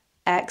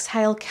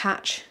 Exhale,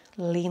 catch,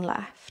 lean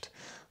left.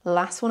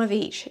 Last one of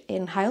each.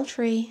 Inhale,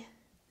 tree.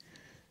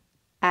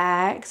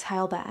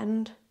 Exhale,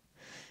 bend.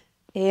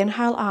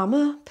 Inhale, arm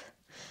up.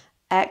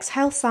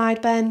 Exhale,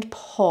 side bend,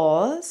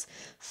 pause.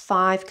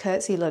 5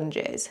 curtsy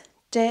lunges.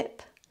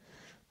 Dip,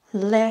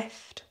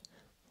 lift,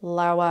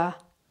 lower,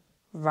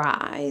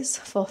 rise.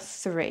 For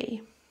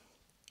 3.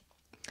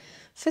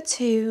 For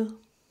 2.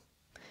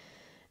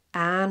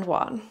 And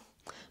 1.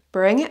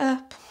 Bring it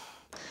up.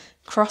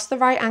 Cross the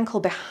right ankle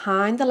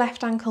behind the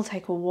left ankle.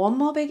 Take one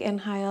more big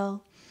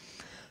inhale.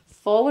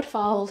 Forward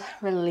fold.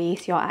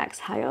 Release your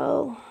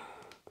exhale.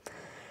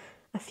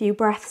 A few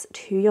breaths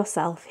to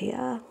yourself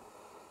here.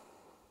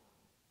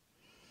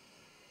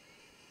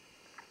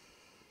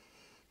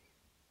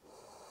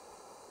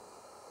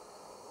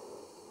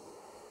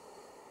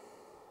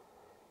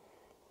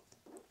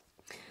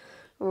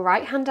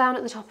 Right hand down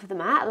at the top of the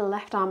mat.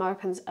 Left arm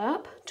opens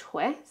up.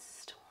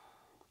 Twist.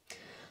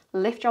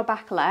 Lift your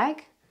back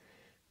leg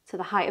to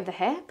the height of the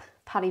hip,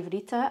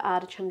 Parivrita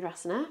Ardha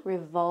Chandrasana,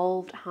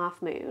 revolved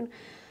half moon.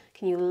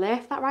 Can you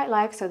lift that right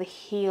leg so the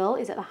heel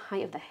is at the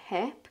height of the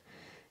hip?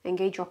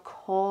 Engage your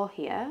core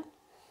here.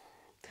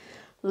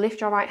 Lift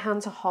your right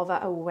hand to hover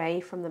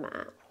away from the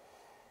mat.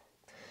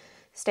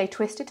 Stay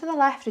twisted to the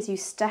left as you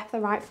step the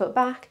right foot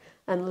back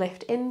and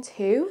lift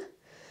into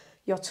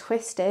your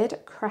twisted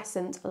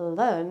crescent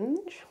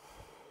lunge.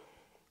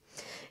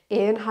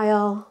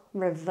 Inhale,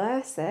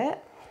 reverse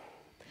it.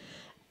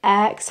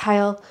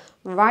 Exhale,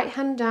 right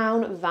hand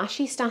down,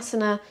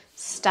 Vashisthasana.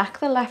 Stack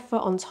the left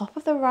foot on top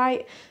of the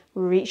right.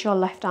 Reach your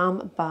left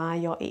arm by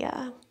your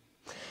ear.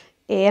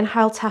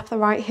 Inhale, tap the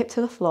right hip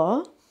to the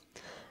floor.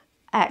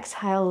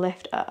 Exhale,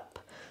 lift up.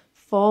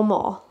 4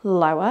 more.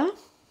 Lower,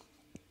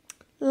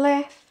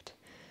 lift,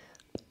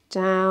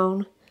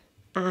 down,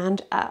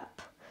 and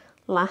up.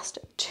 Last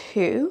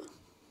 2.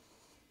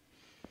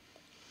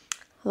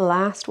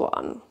 Last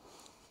 1.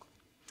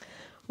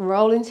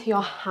 Roll into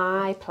your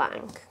high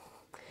plank.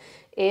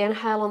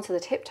 Inhale onto the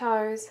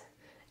tiptoes.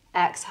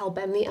 Exhale,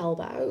 bend the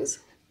elbows.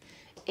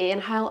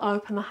 Inhale,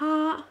 open the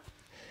heart.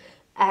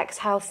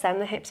 Exhale,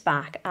 send the hips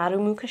back. Adho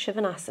Mukha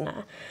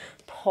Svanasana.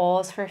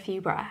 Pause for a few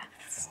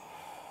breaths.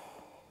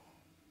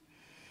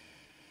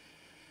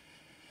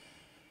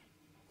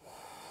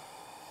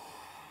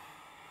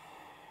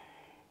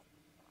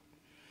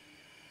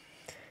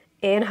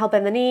 Inhale,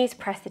 bend the knees,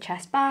 press the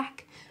chest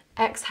back.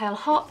 Exhale,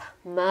 hop,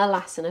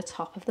 Murlasana,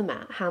 top of the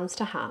mat, hands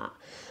to heart.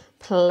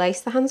 Place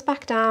the hands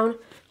back down,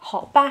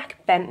 hop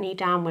back, bent knee,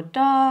 downward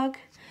dog.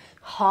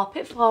 Hop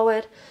it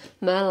forward,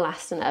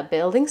 Murlasana,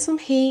 building some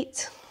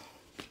heat.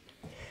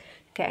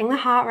 Getting the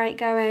heart rate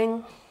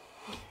going.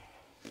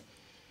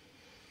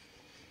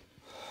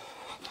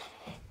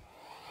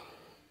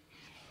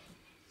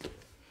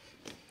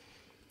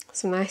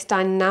 Some nice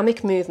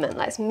dynamic movement.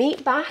 Let's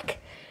meet back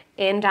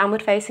in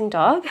downward facing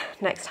dog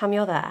next time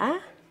you're there.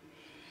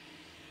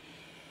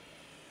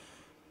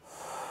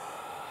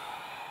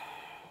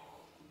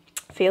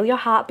 Feel your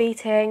heart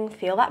beating,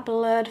 feel that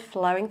blood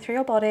flowing through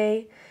your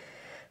body,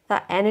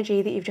 that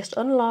energy that you've just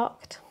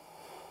unlocked.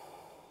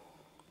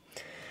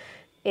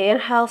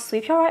 Inhale,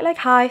 sweep your right leg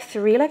high,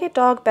 3-legged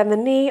dog, bend the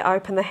knee,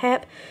 open the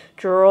hip,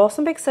 draw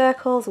some big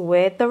circles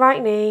with the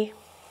right knee.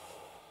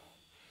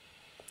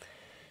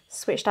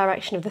 Switch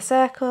direction of the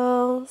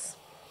circles.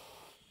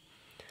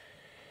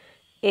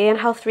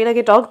 Inhale,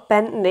 3-legged dog,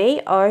 bent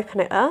knee,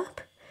 open it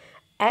up.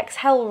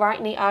 Exhale,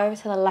 right knee over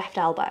to the left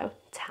elbow,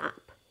 tap.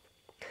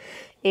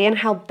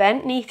 Inhale,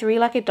 bent knee,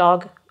 3-legged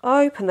dog,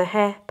 open the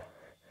hip.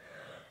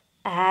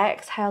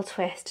 Exhale,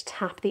 twist,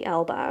 tap the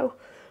elbow.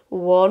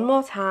 One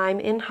more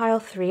time, inhale,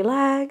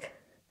 3-leg.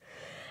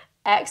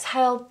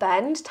 Exhale,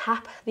 bend,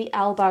 tap the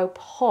elbow,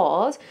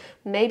 pause.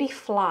 Maybe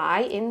fly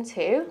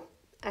into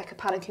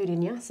Ekapada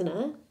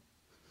Vinyasa.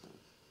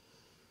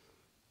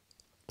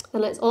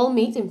 Then let's all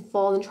meet in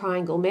fallen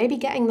triangle. Maybe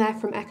getting there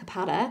from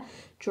Ekapada,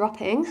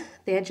 dropping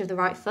the edge of the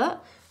right foot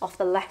off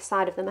the left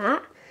side of the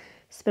mat.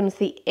 Spin to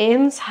the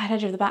inside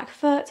edge of the back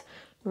foot.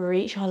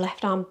 Reach your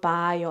left arm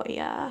by your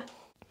ear.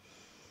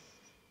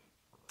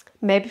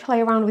 Maybe play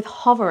around with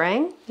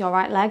hovering your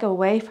right leg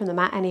away from the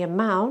mat any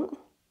amount.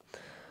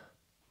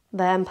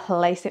 Then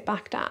place it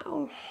back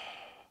down.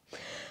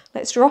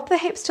 Let's drop the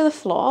hips to the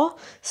floor.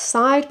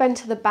 Side bend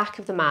to the back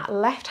of the mat.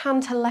 Left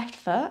hand to left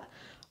foot.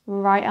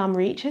 Right arm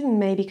reaches and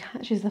maybe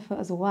catches the foot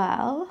as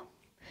well.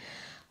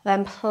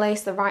 Then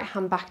place the right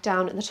hand back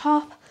down at the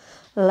top,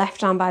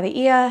 left arm by the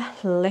ear,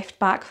 lift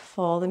back,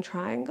 falling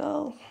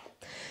triangle.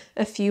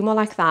 A few more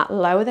like that.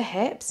 Lower the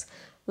hips,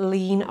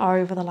 lean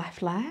over the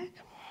left leg.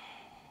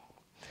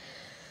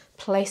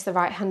 Place the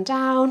right hand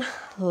down,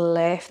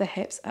 lift the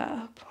hips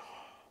up.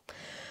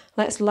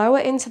 Let's lower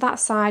into that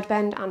side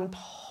bend and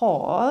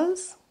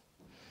pause.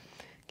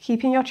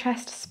 Keeping your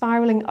chest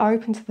spiraling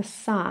open to the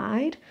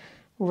side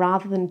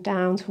rather than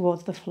down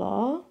towards the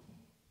floor.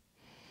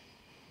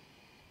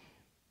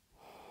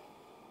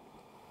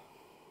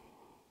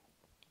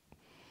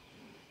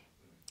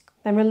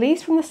 Then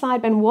release from the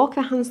side bend, walk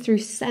the hands through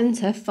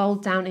center,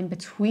 fold down in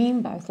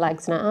between both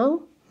legs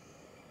now.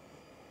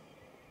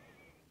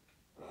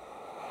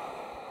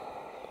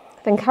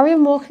 Then carry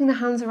on walking the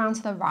hands around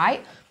to the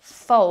right,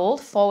 fold,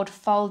 forward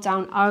fold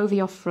down over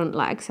your front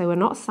leg. So we're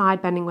not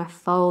side bending, we're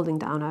folding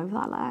down over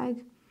that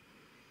leg.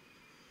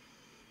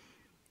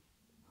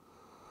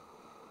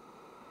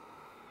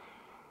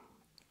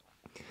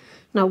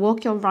 Now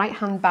walk your right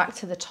hand back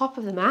to the top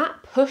of the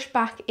mat, push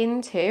back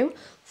into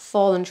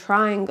fallen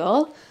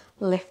triangle,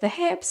 lift the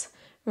hips,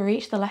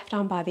 reach the left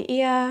arm by the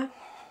ear.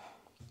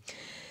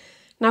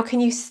 Now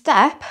can you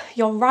step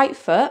your right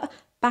foot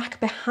back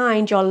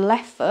behind your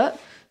left foot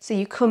so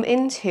you come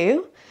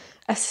into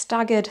a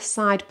staggered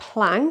side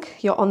plank.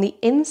 You're on the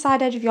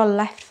inside edge of your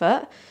left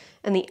foot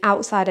and the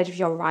outside edge of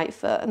your right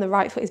foot, and the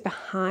right foot is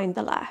behind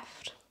the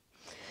left.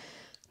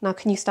 Now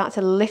can you start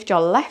to lift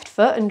your left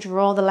foot and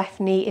draw the left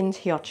knee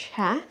into your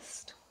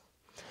chest?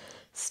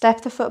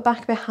 Step the foot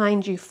back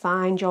behind you,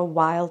 find your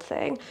wild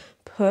thing.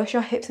 Push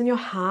your hips and your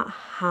heart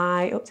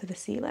high up to the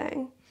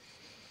ceiling.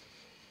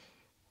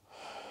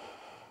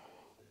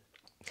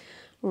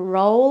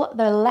 Roll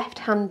the left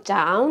hand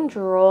down,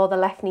 draw the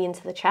left knee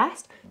into the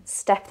chest,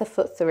 step the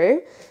foot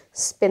through,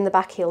 spin the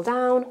back heel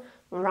down,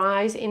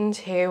 rise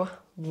into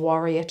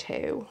warrior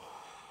two.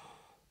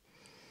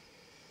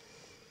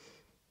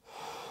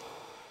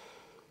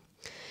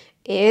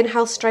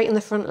 Inhale, straighten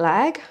the front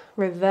leg,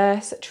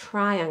 reverse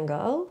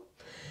triangle.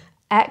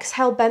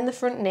 Exhale, bend the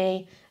front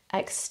knee,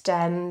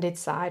 extended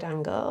side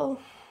angle.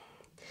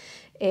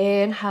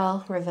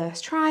 Inhale,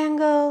 reverse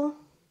triangle.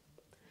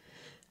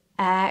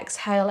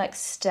 Exhale,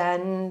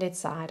 extended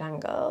side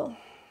angle.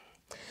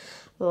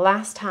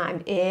 Last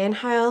time,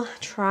 inhale,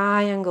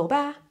 triangle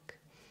back.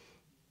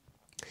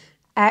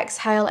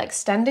 Exhale,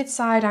 extended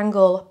side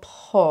angle,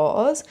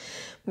 pause.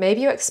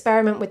 Maybe you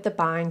experiment with the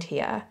bind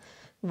here.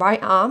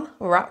 Right arm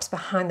wraps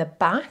behind the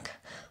back,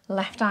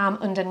 left arm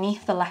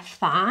underneath the left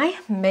thigh.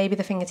 Maybe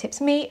the fingertips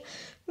meet,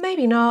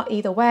 maybe not.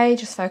 Either way,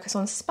 just focus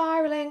on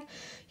spiraling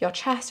your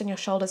chest and your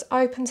shoulders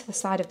open to the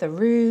side of the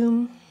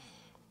room.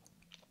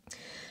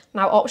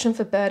 Now, option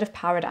for bird of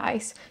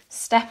paradise.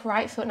 Step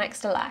right foot next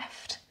to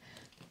left.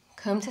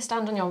 Come to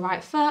stand on your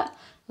right foot,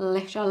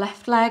 lift your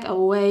left leg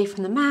away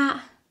from the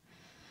mat.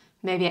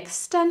 Maybe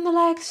extend the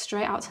leg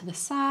straight out to the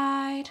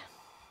side.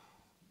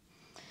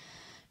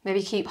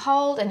 Maybe keep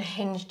hold and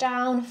hinge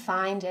down,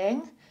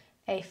 finding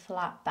a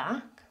flat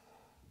back.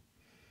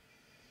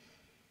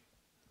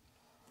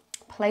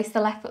 Place the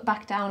left foot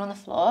back down on the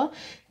floor.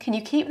 Can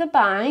you keep the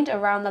bind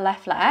around the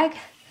left leg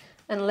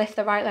and lift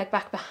the right leg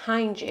back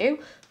behind you,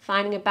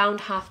 finding a bound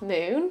half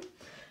moon?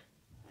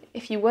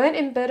 If you weren't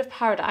in bird of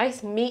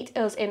paradise, meet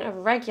us in a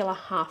regular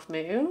half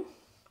moon.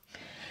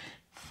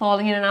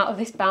 Falling in and out of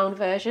this bound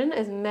version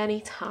as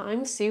many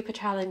times, super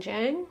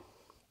challenging.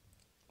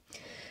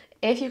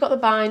 If you've got the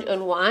bind,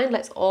 unwind.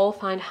 Let's all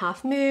find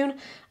half moon.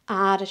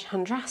 Ardha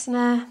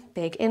Chandrasana,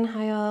 big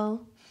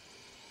inhale.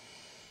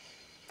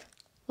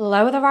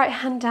 Lower the right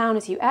hand down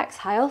as you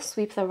exhale.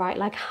 Sweep the right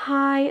leg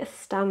high,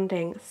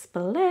 standing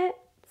splits.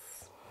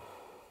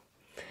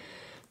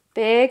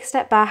 Big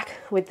step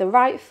back with the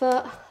right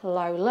foot,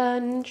 low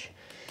lunge.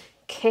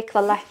 Kick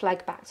the left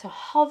leg back to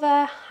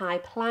hover, high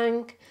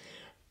plank.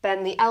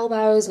 Bend the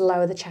elbows,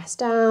 lower the chest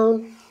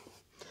down.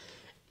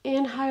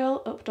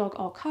 Inhale, up dog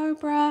or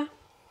cobra.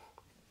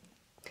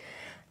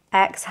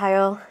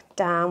 Exhale,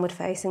 downward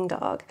facing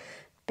dog.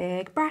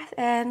 Big breath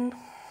in.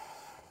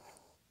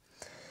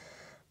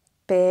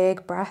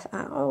 Big breath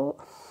out.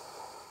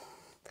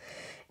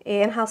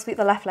 Inhale, sweep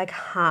the left leg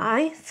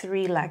high,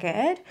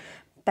 three-legged.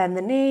 Bend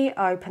the knee,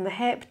 open the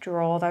hip,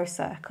 draw those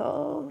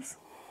circles.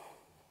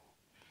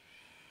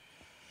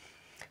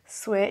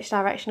 Switch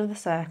direction of the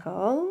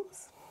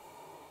circles.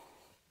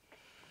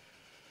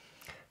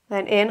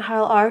 Then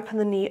inhale, open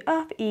the knee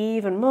up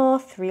even more,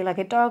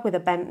 three-legged dog with a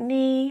bent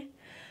knee.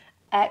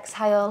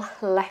 Exhale,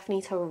 left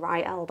knee to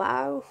right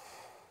elbow.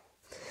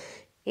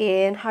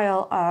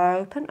 Inhale,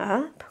 open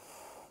up.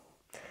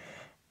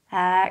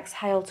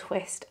 Exhale,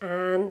 twist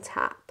and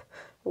tap.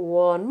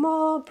 One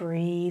more,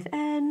 breathe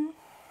in.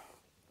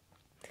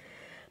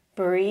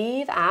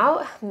 Breathe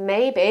out.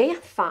 Maybe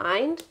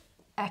find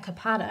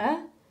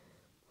Ekapada.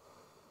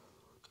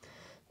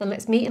 Then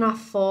let's meet in our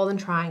fallen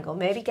triangle.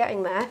 Maybe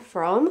getting there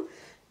from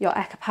your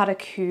Ekapada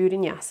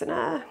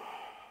Vinyasa.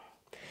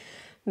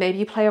 Maybe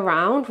you play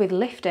around with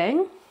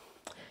lifting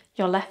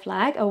your left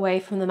leg away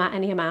from the mat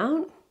any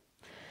amount.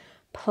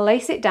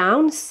 Place it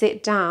down,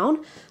 sit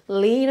down,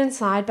 lean and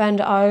side bend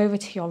over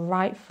to your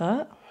right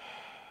foot.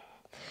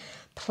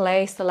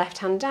 Place the left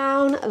hand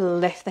down,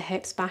 lift the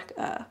hips back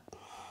up.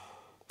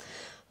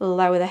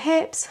 Lower the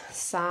hips,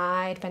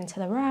 side bend to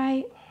the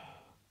right.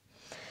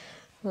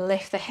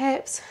 Lift the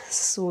hips,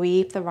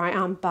 sweep the right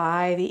arm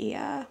by the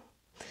ear.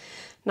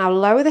 Now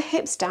lower the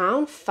hips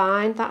down,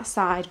 find that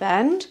side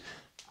bend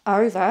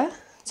over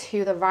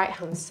to the right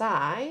hand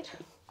side.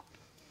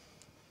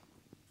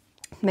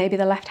 Maybe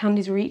the left hand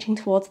is reaching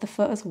towards the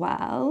foot as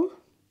well.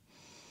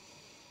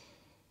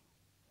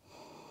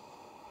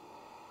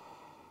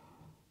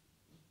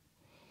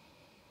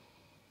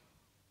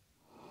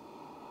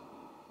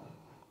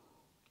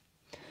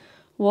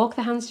 Walk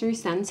the hands through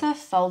center,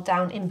 fold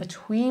down in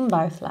between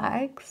both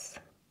legs.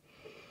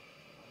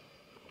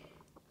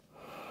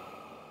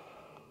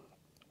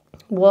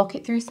 Walk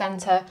it through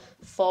center,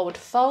 forward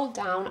fold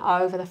down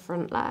over the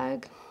front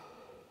leg.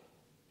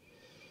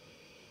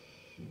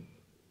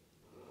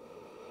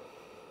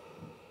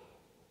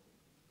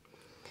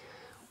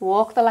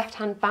 Walk the left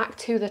hand back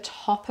to the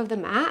top of the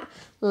mat,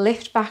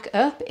 lift back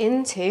up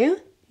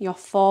into your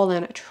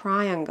fallen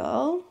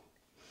triangle.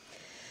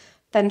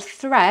 Then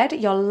thread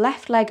your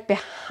left leg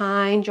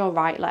behind your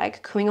right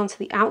leg, coming onto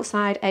the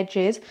outside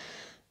edges,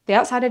 the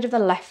outside edge of the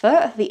left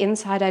foot, the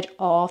inside edge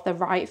of the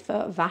right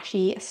foot,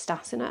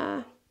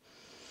 Vinyasa.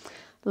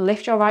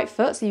 Lift your right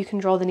foot so you can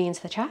draw the knee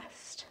into the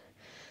chest.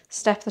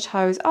 Step the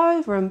toes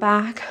over and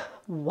back,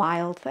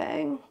 wild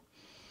thing.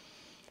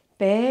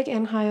 Big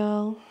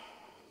inhale.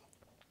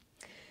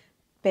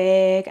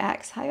 Big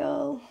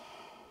exhale.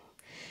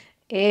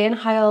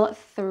 Inhale,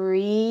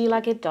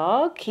 three-legged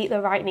dog. Keep the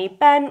right knee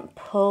bent,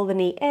 pull the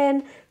knee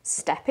in,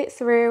 step it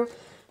through,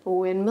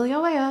 windmill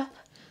your way up,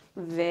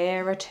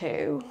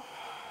 Vira-2.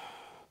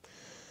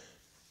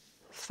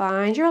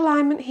 Find your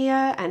alignment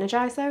here,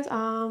 energize those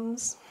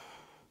arms.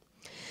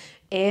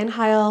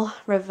 Inhale,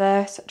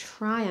 reverse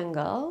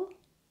triangle.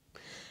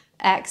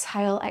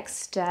 Exhale,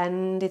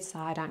 extended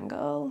side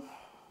angle.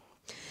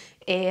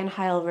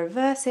 Inhale,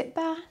 reverse it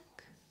back.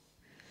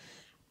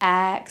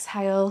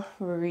 Exhale,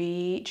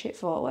 reach it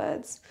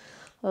forwards.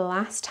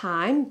 Last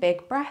time,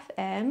 big breath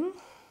in.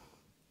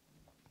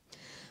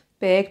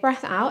 Big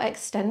breath out,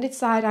 extended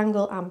side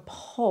angle and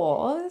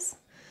pause.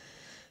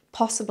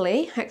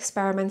 Possibly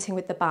experimenting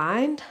with the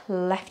bind.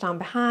 Left arm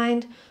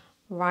behind,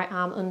 right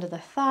arm under the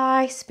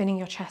thigh, spinning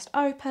your chest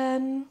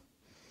open.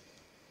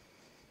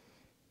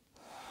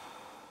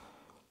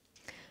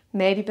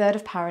 Maybe bird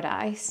of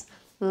paradise.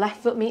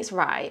 Left foot meets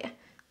right.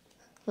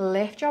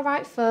 Lift your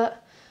right foot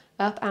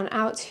up and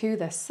out to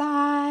the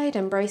side,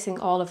 embracing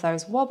all of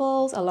those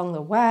wobbles along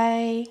the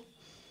way.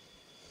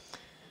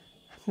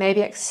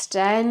 Maybe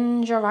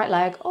extend your right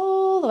leg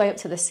all the way up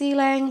to the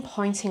ceiling,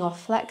 pointing or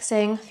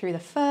flexing through the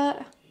foot.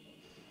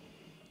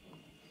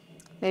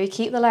 Maybe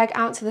keep the leg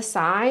out to the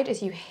side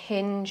as you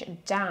hinge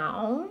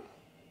down.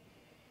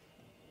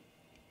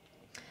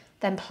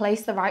 Then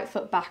place the right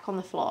foot back on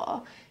the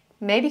floor.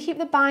 Maybe keep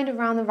the bind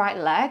around the right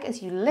leg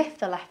as you lift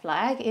the left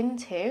leg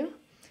into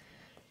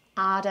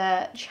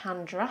Ardha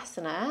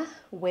Chandrasana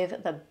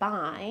with the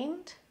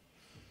bind.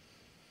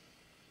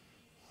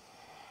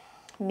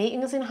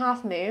 Meeting us in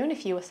half moon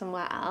if you were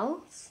somewhere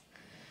else.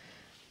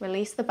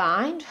 Release the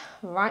bind,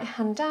 right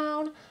hand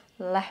down,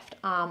 left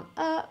arm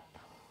up.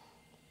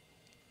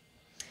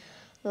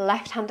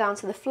 Left hand down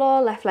to the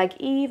floor, left leg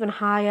even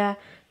higher,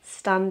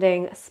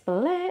 standing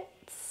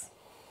splits.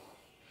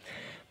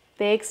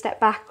 Big step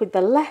back with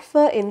the left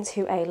foot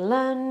into a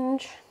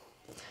lunge.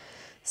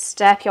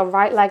 Step your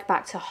right leg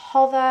back to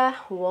hover,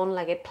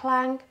 one-legged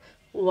plank,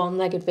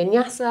 one-legged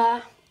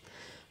vinyasa,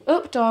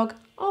 up dog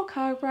or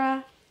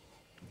cobra,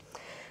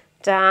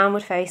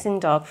 downward facing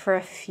dog for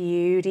a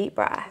few deep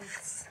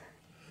breaths.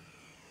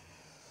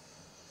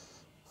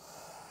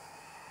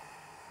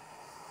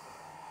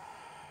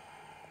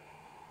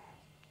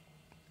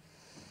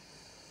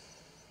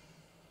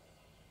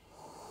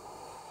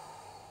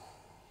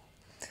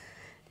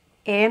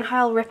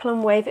 Inhale, ripple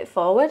and wave it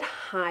forward,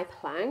 high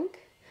plank.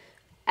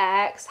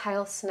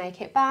 Exhale, snake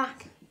it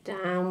back,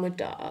 downward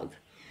dog.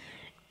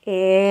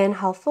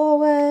 Inhale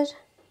forward.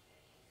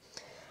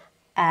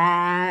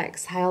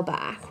 Exhale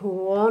back.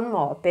 One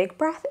more. Big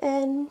breath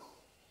in.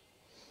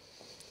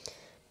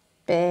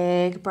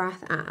 Big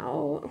breath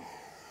out.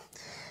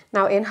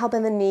 Now inhale,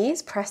 bend the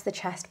knees, press the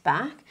chest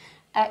back.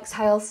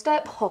 Exhale,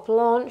 step, hop,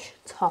 launch,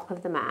 top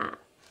of the mat.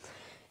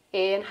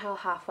 Inhale,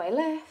 halfway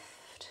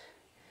lift.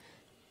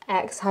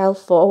 Exhale,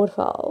 forward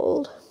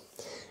fold.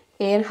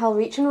 Inhale,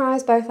 reach and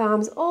rise both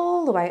arms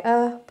all the way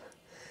up.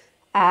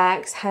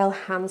 Exhale,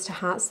 hands to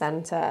heart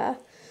center.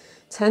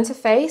 Turn to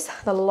face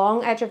the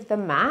long edge of the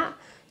mat.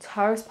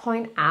 Toes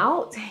point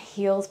out,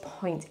 heels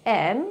point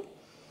in.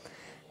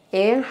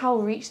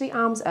 Inhale, reach the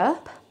arms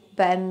up,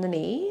 bend the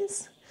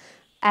knees.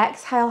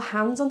 Exhale,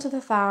 hands onto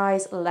the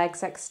thighs,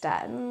 legs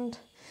extend.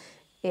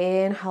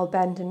 Inhale,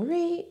 bend and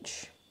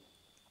reach.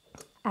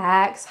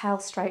 Exhale,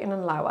 straighten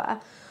and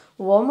lower.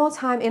 One more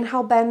time,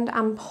 inhale, bend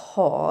and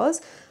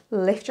pause.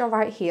 Lift your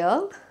right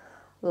heel,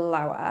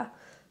 lower.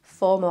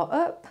 4 more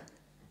up,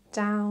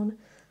 down,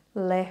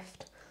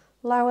 lift,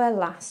 lower,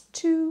 last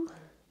 2.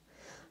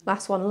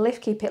 Last one,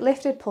 lift, keep it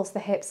lifted, pulse the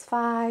hips,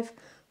 5,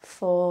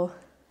 4,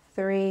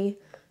 3,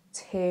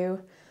 2,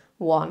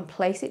 1.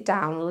 Place it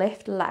down,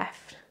 lift,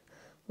 left,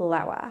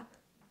 lower,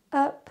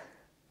 up,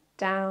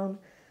 down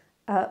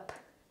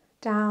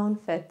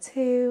for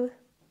 2,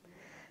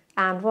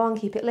 and 1.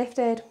 Keep it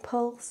lifted,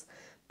 pulse,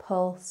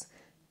 pulse,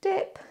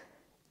 dip,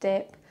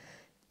 dip,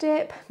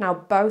 dip. Now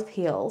both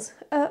heels,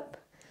 up,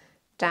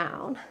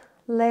 down,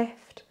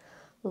 lift,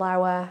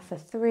 lower for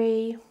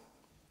 3,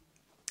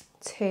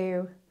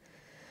 2,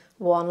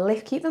 1.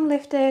 Lift, keep them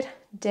lifted,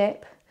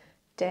 dip,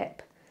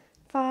 dip,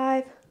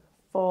 5,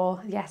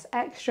 4, yes,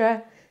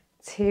 extra,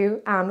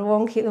 2, and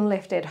 1. Keep them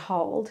lifted,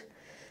 hold.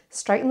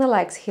 Straighten the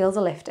legs, heels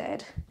are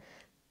lifted.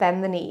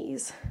 Bend the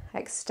knees,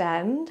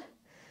 extend,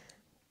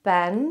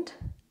 bend,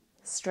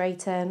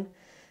 straighten,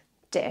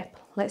 dip.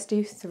 Let's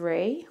do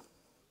 3,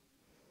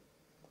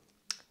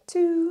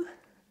 2,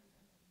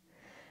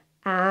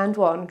 and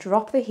 1.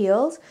 Drop the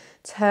heels,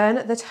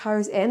 turn the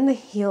toes in, the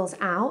heels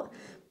out.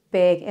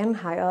 Big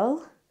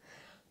inhale,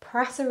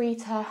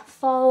 prasarita,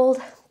 fold,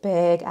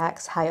 big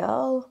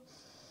exhale.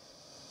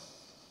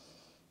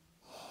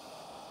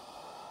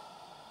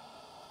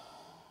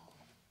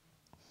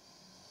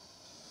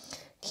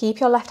 Keep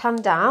your left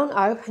hand down,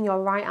 open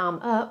your right arm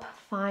up,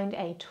 find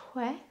a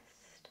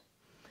twist.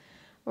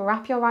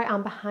 Wrap your right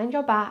arm behind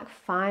your back,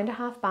 find a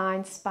half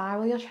bind,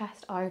 spiral your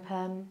chest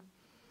open.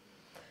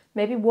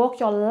 Maybe walk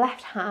your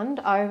left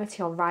hand over to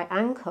your right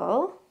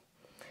ankle,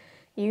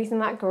 using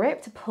that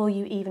grip to pull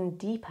you even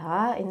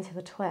deeper into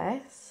the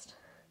twist.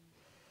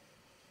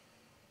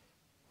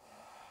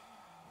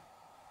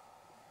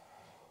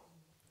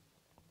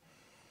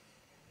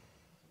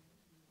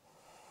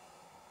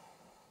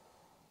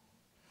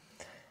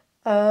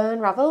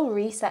 Unravel,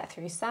 reset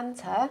through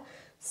center,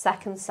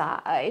 second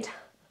side.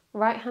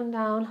 Right hand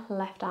down,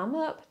 left arm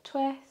up,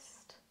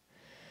 twist.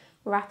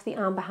 Wrap the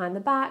arm behind the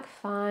back,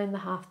 find the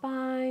half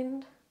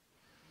bind.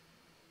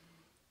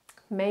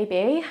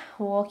 Maybe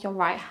walk your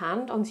right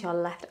hand onto your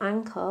left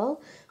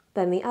ankle,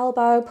 bend the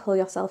elbow, pull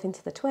yourself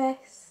into the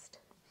twist.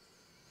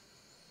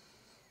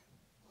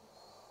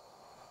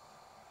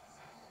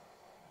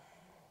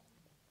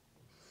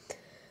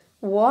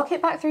 Walk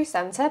it back through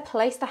center,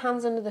 place the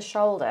hands under the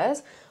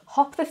shoulders,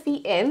 hop the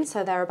feet in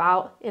so they're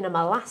about in a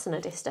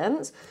malasana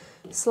distance.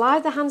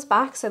 Slide the hands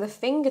back so the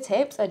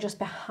fingertips are just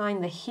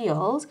behind the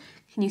heels.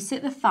 Can you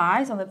sit the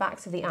thighs on the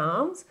backs of the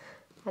arms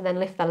and then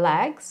lift the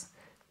legs?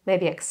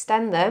 Maybe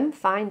extend them,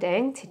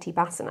 finding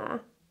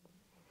tittibasana.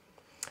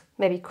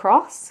 Maybe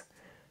cross,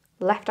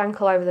 left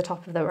ankle over the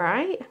top of the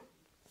right.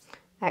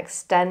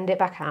 Extend it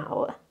back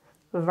out.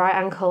 Right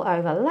ankle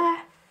over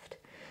left.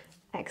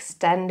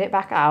 Extend it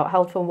back out.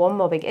 Hold for 1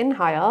 more big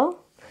inhale.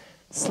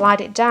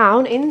 Slide it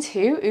down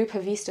into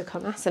Upavista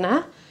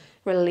Konasana.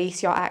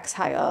 Release your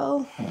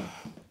exhale.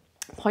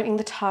 Pointing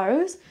the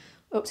toes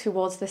up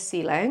towards the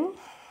ceiling.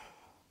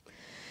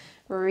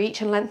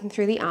 Reach and lengthen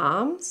through the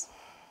arms.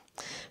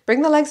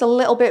 Bring the legs a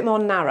little bit more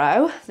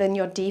narrow than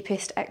your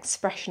deepest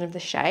expression of the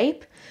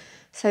shape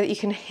so that you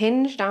can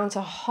hinge down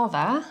to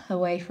hover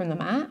away from the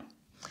mat.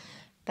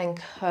 Then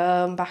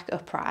come back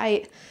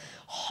upright.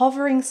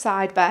 Hovering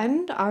side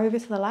bend over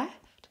to the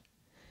left.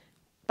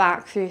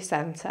 Back through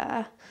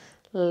center.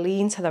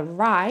 Lean to the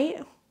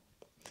right.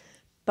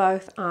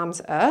 Both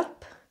arms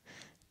up.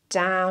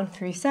 Down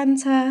through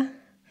center.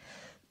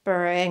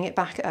 Bring it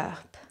back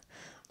up.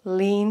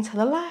 Lean to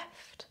the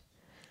left.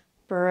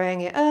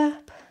 Bring it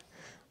up.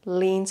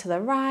 Lean to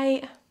the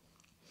right.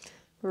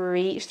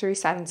 Reach through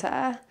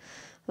center.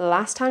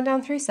 Last time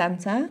down through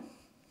center.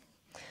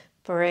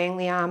 Bring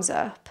the arms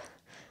up.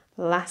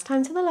 Last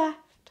time to the left.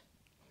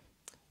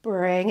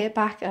 Bring it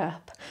back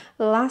up.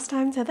 Last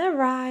time to the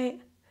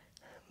right.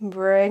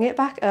 Bring it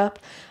back up.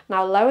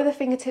 Now lower the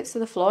fingertips to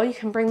the floor. You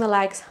can bring the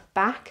legs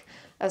back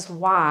as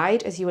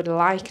wide as you would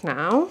like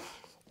now.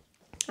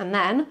 And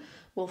then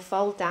we'll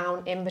fold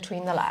down in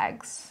between the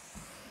legs.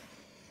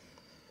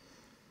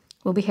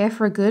 We'll be here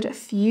for a good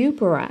few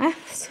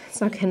breaths.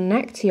 So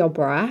connect to your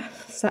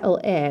breath, settle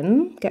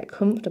in, get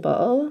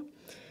comfortable,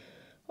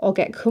 or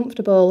get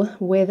comfortable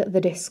with the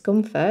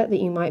discomfort that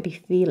you might be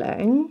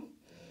feeling.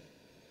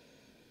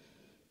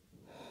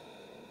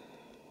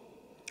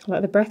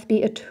 Let the breath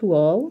be a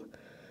tool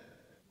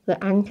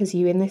that anchors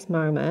you in this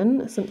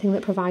moment, something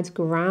that provides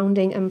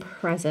grounding and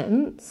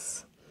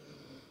presence.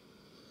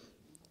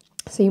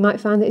 So you might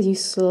find that as you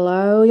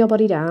slow your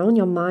body down,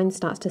 your mind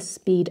starts to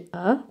speed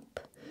up.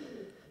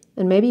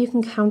 And maybe you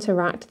can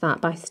counteract that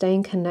by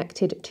staying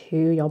connected to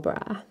your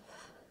breath.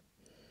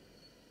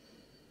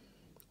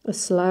 A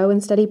slow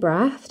and steady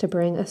breath to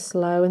bring a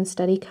slow and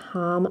steady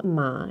calm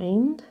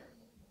mind.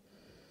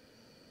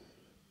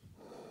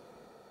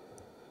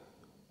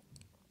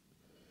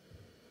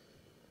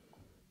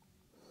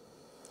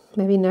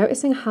 Maybe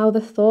noticing how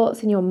the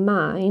thoughts in your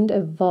mind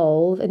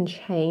evolve and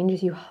change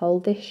as you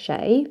hold this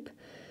shape.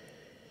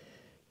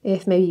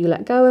 If maybe you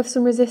let go of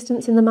some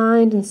resistance in the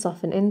mind and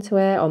soften into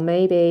it, or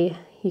maybe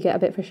you get a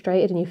bit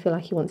frustrated and you feel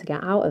like you want to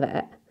get out of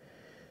it.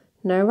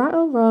 No right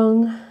or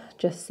wrong,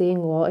 just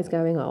seeing what is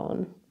going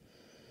on.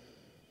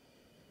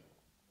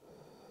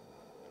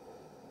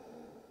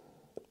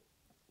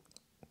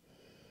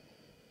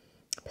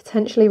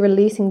 Potentially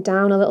releasing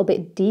down a little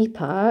bit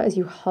deeper as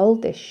you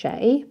hold this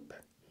shape.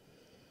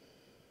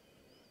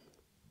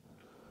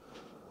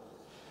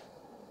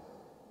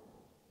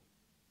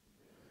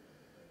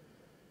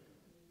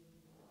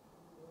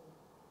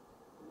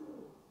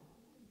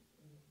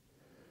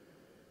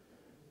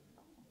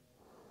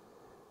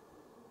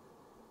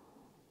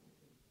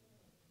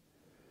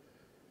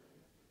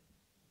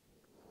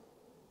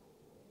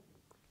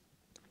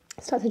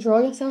 Start to draw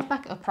yourself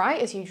back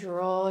upright as you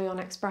draw your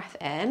next breath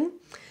in.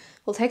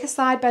 We'll take a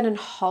side bend and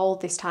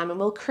hold this time, and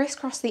we'll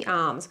crisscross the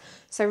arms.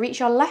 So reach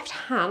your left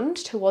hand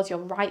towards your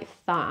right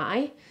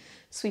thigh,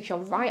 sweep your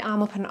right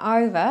arm up and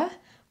over,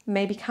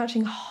 maybe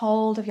catching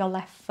hold of your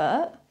left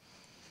foot,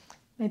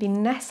 maybe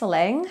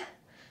nestling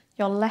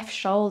your left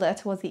shoulder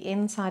towards the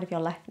inside of your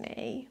left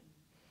knee.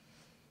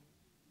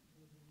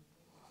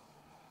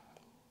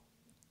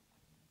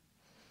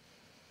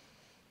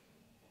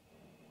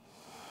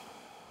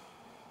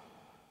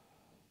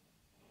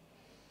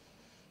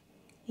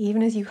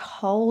 Even as you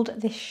hold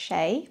this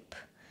shape,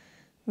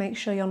 make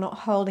sure you're not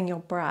holding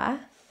your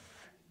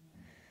breath.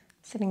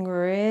 Sitting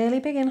really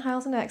big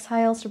inhales and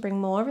exhales to bring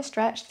more of a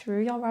stretch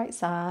through your right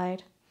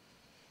side.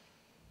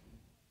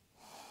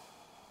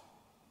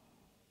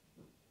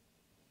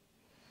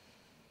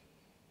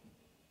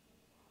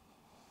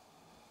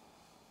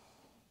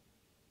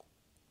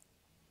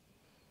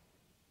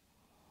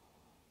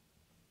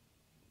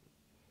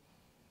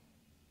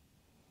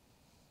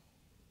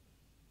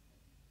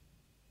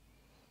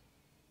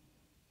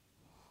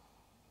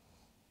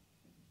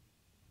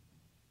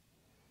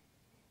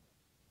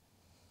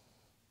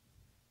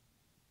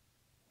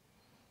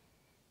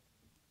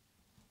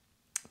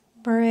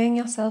 Bring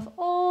yourself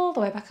all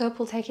the way back up.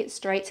 We'll take it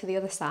straight to the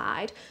other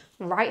side.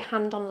 Right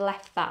hand on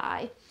left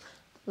thigh,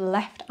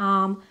 left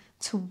arm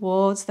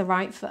towards the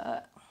right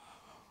foot.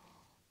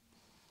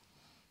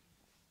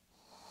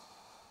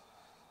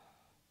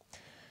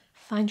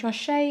 Find your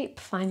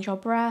shape, find your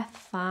breath,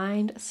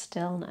 find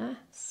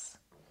stillness.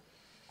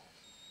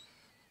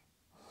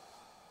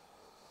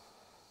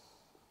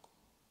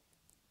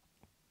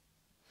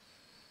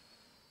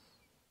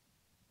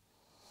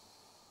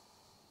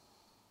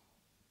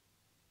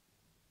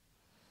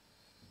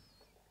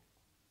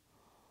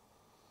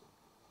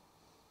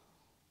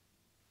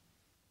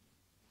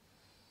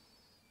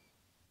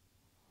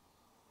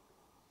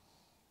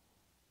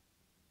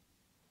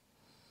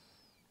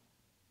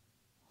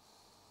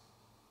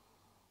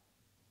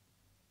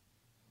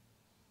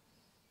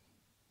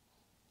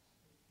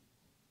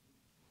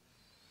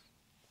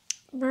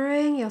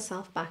 Bring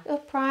yourself back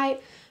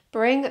upright.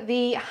 Bring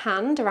the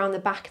hand around the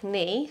back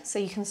knee so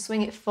you can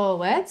swing it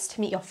forwards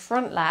to meet your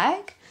front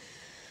leg.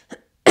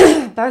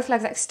 Both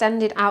legs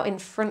extended out in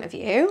front of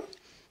you.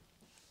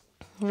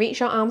 Reach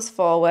your arms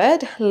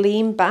forward,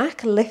 lean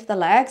back, lift the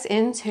legs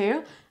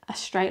into a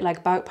straight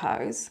leg boat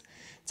pose.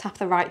 Tap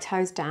the right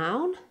toes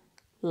down,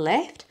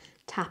 lift,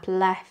 tap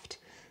left,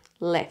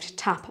 lift,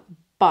 tap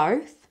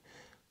both,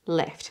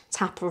 lift,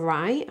 tap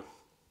right,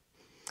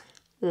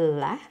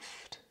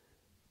 left,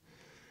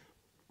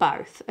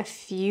 both. A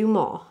few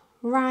more.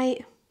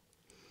 Right,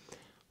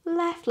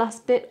 left,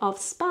 last bit of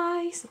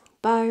spice,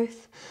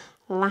 both.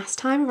 Last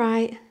time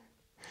right,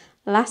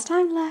 last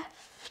time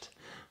left,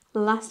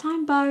 last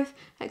time both.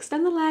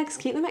 Extend the legs,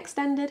 keep them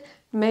extended.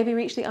 Maybe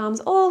reach the arms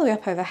all the way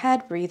up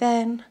overhead. Breathe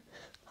in,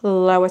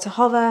 lower to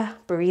hover,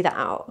 breathe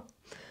out.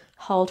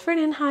 Hold for an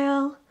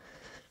inhale,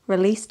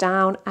 release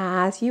down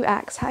as you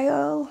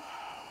exhale.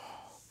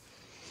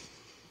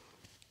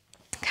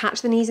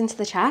 Catch the knees into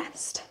the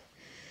chest.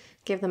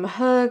 Give them a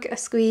hug, a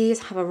squeeze,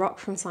 have a rock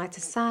from side to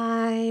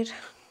side.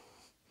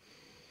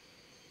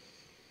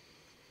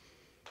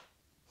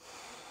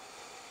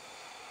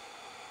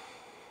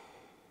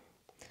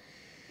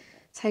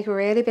 Take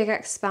really big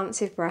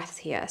expansive breaths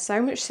here,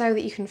 so much so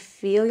that you can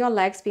feel your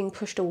legs being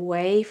pushed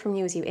away from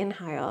you as you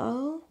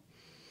inhale.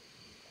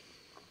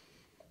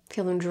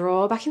 Feel them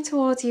draw back in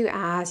towards you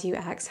as you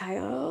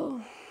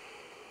exhale.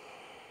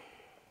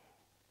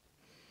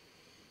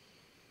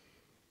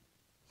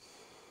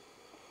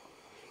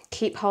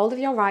 Keep hold of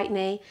your right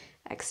knee,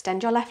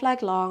 extend your left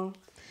leg long,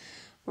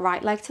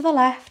 right leg to the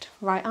left,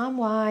 right arm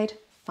wide,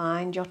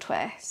 find your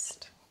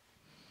twist.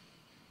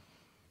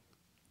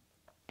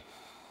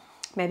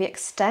 Maybe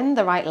extend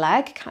the right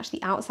leg, catch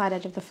the outside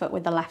edge of the foot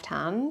with the left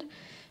hand.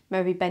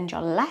 Maybe bend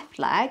your left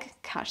leg,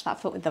 catch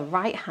that foot with the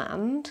right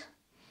hand.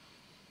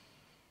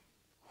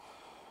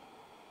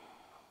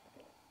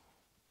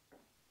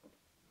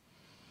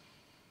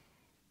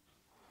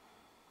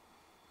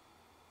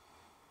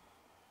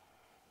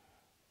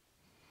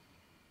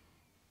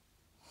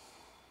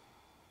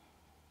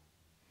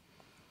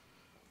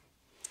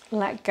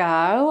 Let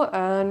go,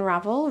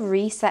 unravel,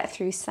 reset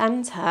through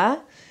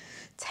center.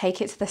 Take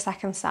it to the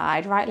second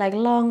side. Right leg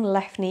long,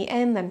 left knee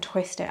in, then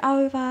twist it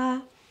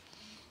over.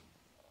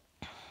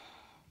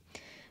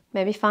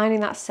 Maybe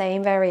finding that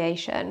same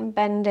variation,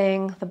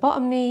 bending the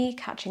bottom knee,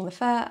 catching the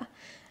foot,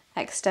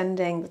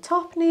 extending the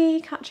top knee,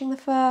 catching the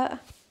foot.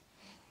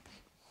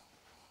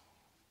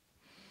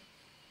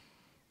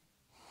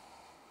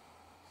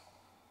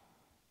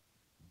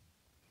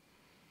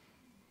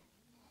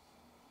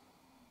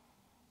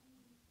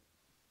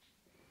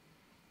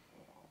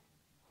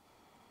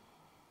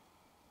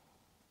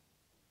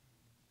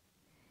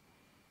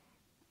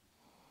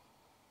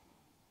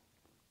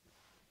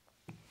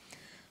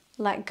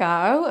 Let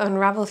go,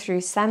 unravel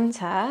through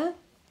center.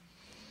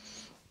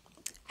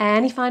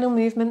 Any final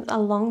movement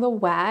along the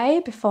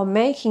way before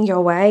making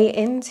your way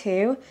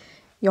into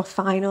your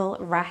final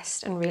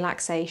rest and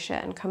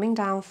relaxation, coming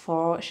down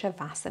for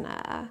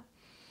Shavasana.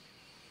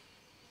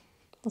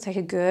 We'll take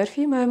a good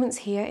few moments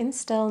here in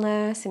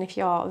stillness, and if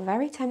you're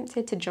very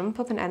tempted to jump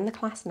up and end the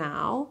class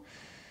now,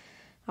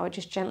 I would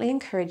just gently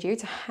encourage you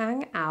to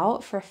hang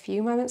out for a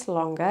few moments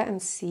longer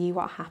and see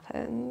what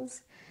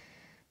happens.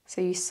 So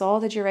you saw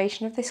the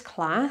duration of this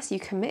class, you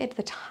committed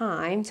the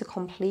time to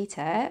complete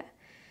it.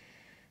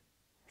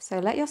 So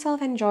let yourself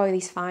enjoy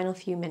these final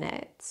few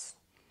minutes.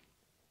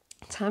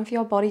 Time for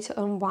your body to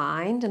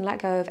unwind and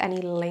let go of any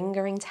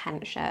lingering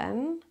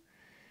tension.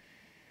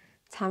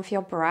 Time for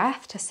your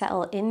breath to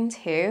settle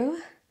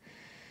into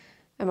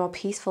a more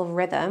peaceful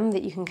rhythm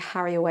that you can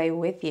carry away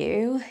with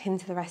you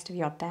into the rest of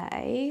your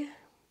day.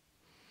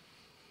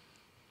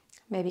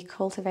 Maybe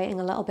cultivating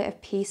a little bit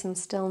of peace and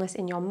stillness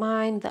in your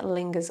mind that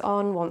lingers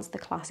on once the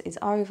class is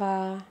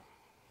over.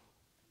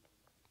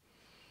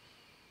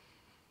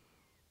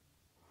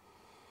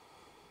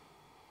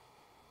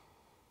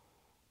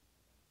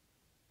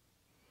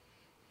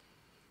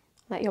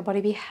 Let your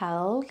body be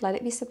held, let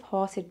it be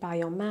supported by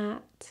your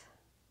mat.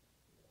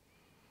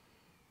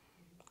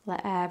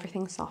 Let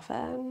everything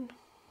soften.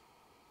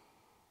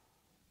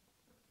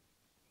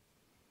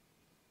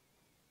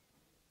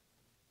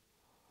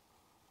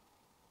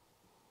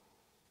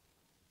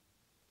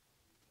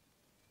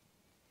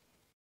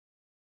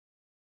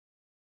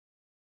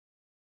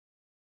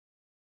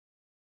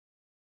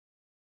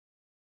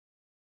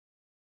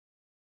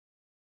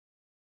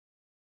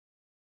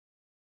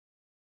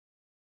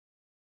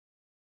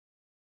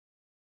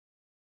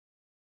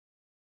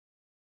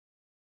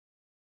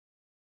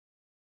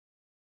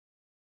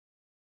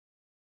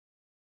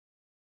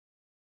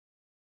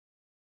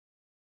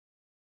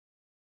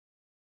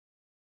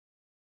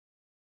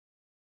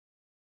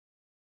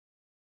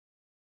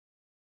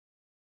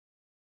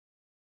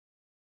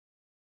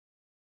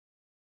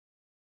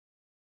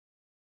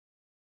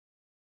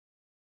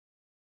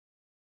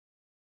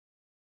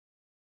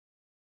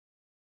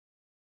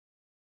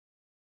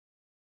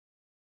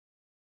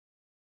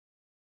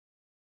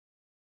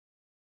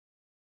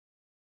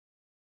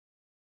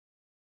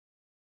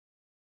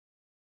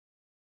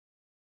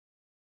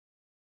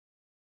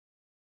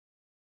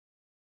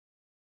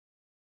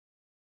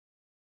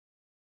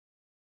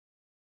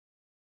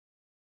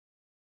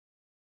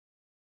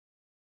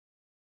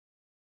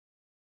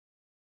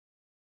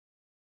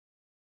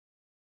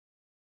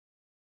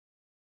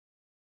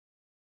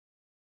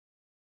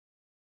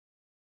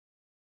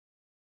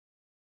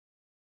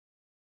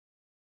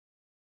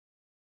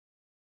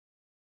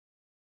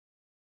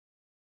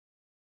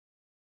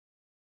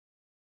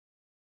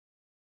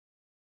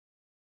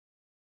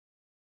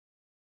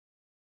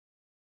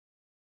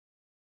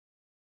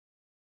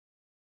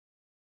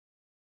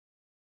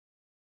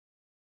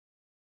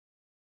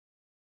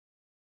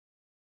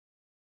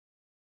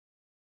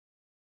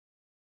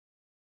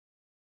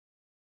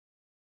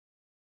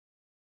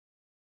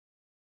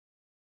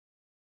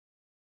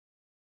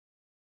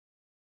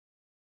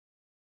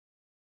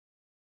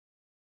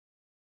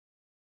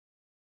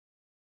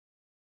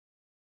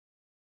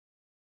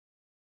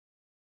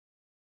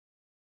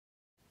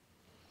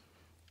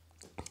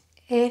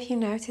 If you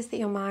notice that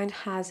your mind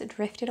has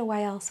drifted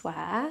away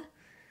elsewhere,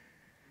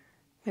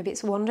 maybe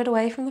it's wandered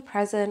away from the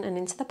present and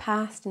into the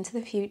past, into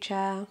the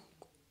future,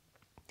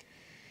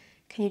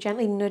 can you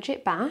gently nudge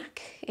it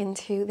back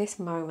into this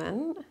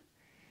moment?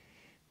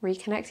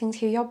 Reconnecting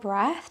to your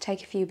breath,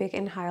 take a few big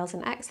inhales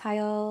and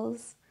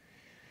exhales,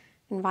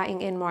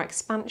 inviting in more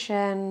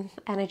expansion,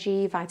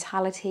 energy,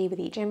 vitality with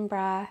each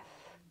in-breath.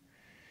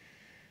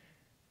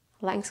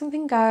 Letting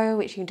something go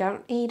which you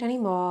don't need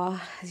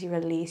anymore as you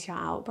release your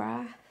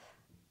out-breath.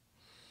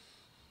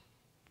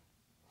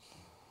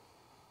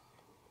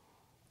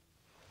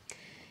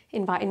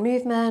 Inviting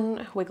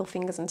movement, wiggle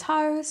fingers and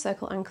toes,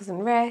 circle ankles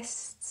and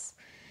wrists.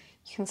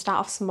 You can start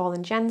off small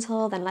and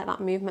gentle, then let that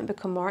movement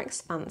become more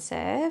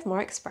expansive, more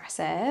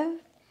expressive.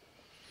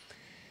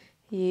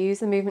 Use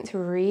the movement to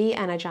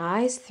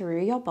re-energize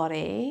through your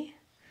body.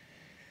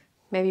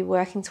 Maybe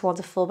working towards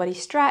a full body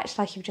stretch,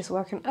 like you've just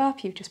woken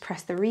up, you've just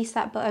pressed the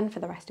reset button for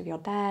the rest of your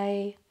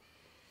day.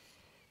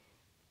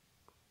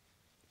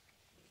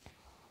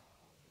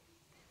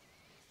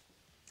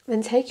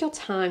 Then take your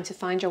time to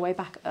find your way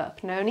back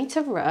up. No need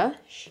to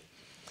rush.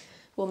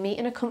 We'll meet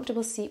in a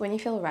comfortable seat when you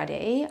feel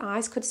ready.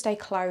 Eyes could stay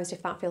closed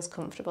if that feels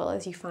comfortable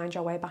as you find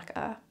your way back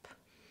up.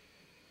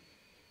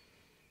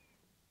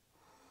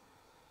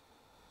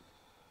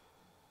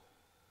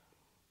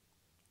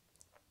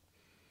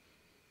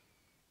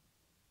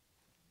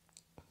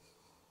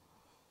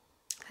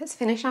 Let's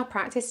finish our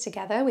practice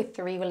together with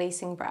 3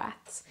 releasing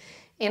breaths.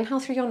 Inhale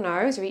through your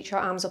nose, reach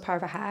your arms up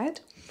overhead.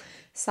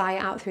 Sigh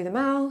out through the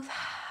mouth.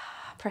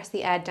 Press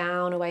the air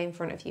down away in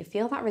front of you.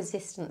 Feel that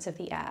resistance of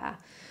the air.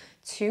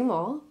 2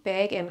 more.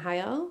 Big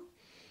inhale.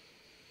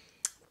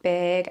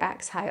 Big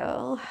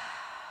exhale.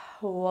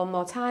 1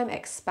 more time.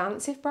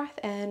 Expansive breath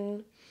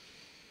in.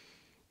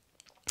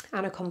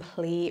 And a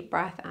complete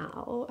breath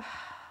out.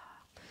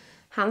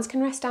 Hands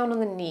can rest down on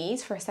the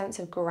knees for a sense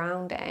of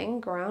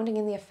grounding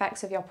in the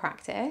effects of your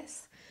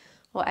practice,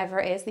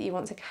 whatever it is that you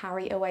want to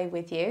carry away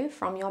with you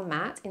from your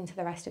mat into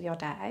the rest of your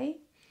day.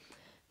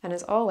 And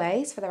as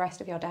always, for the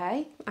rest of your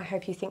day, I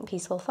hope you think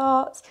peaceful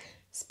thoughts,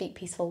 speak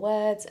peaceful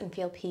words, and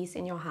feel peace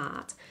in your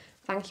heart.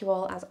 Thank you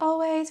all, as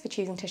always, for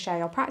choosing to share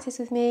your practice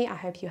with me. I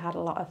hope you had a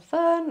lot of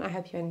fun. I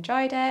hope you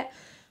enjoyed it.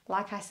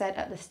 Like I said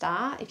at the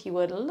start, if you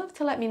would love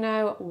to let me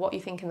know what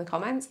you think in the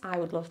comments, I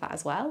would love that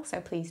as well,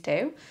 so please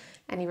do.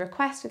 Any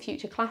requests for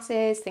future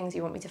classes, things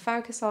you want me to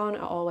focus on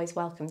are always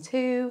welcome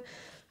too.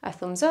 A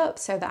thumbs up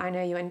so that I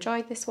know you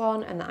enjoyed this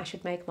one and that I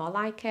should make more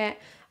like it.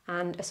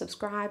 And a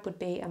subscribe would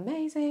be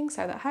amazing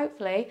so that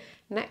hopefully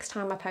next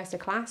time I post a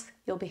class,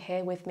 you'll be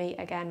here with me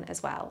again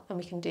as well and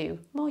we can do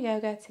more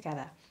yoga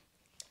together.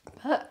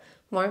 But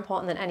more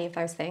important than any of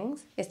those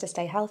things is to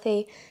stay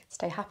healthy,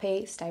 stay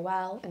happy, stay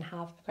well, and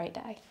have a great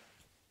day.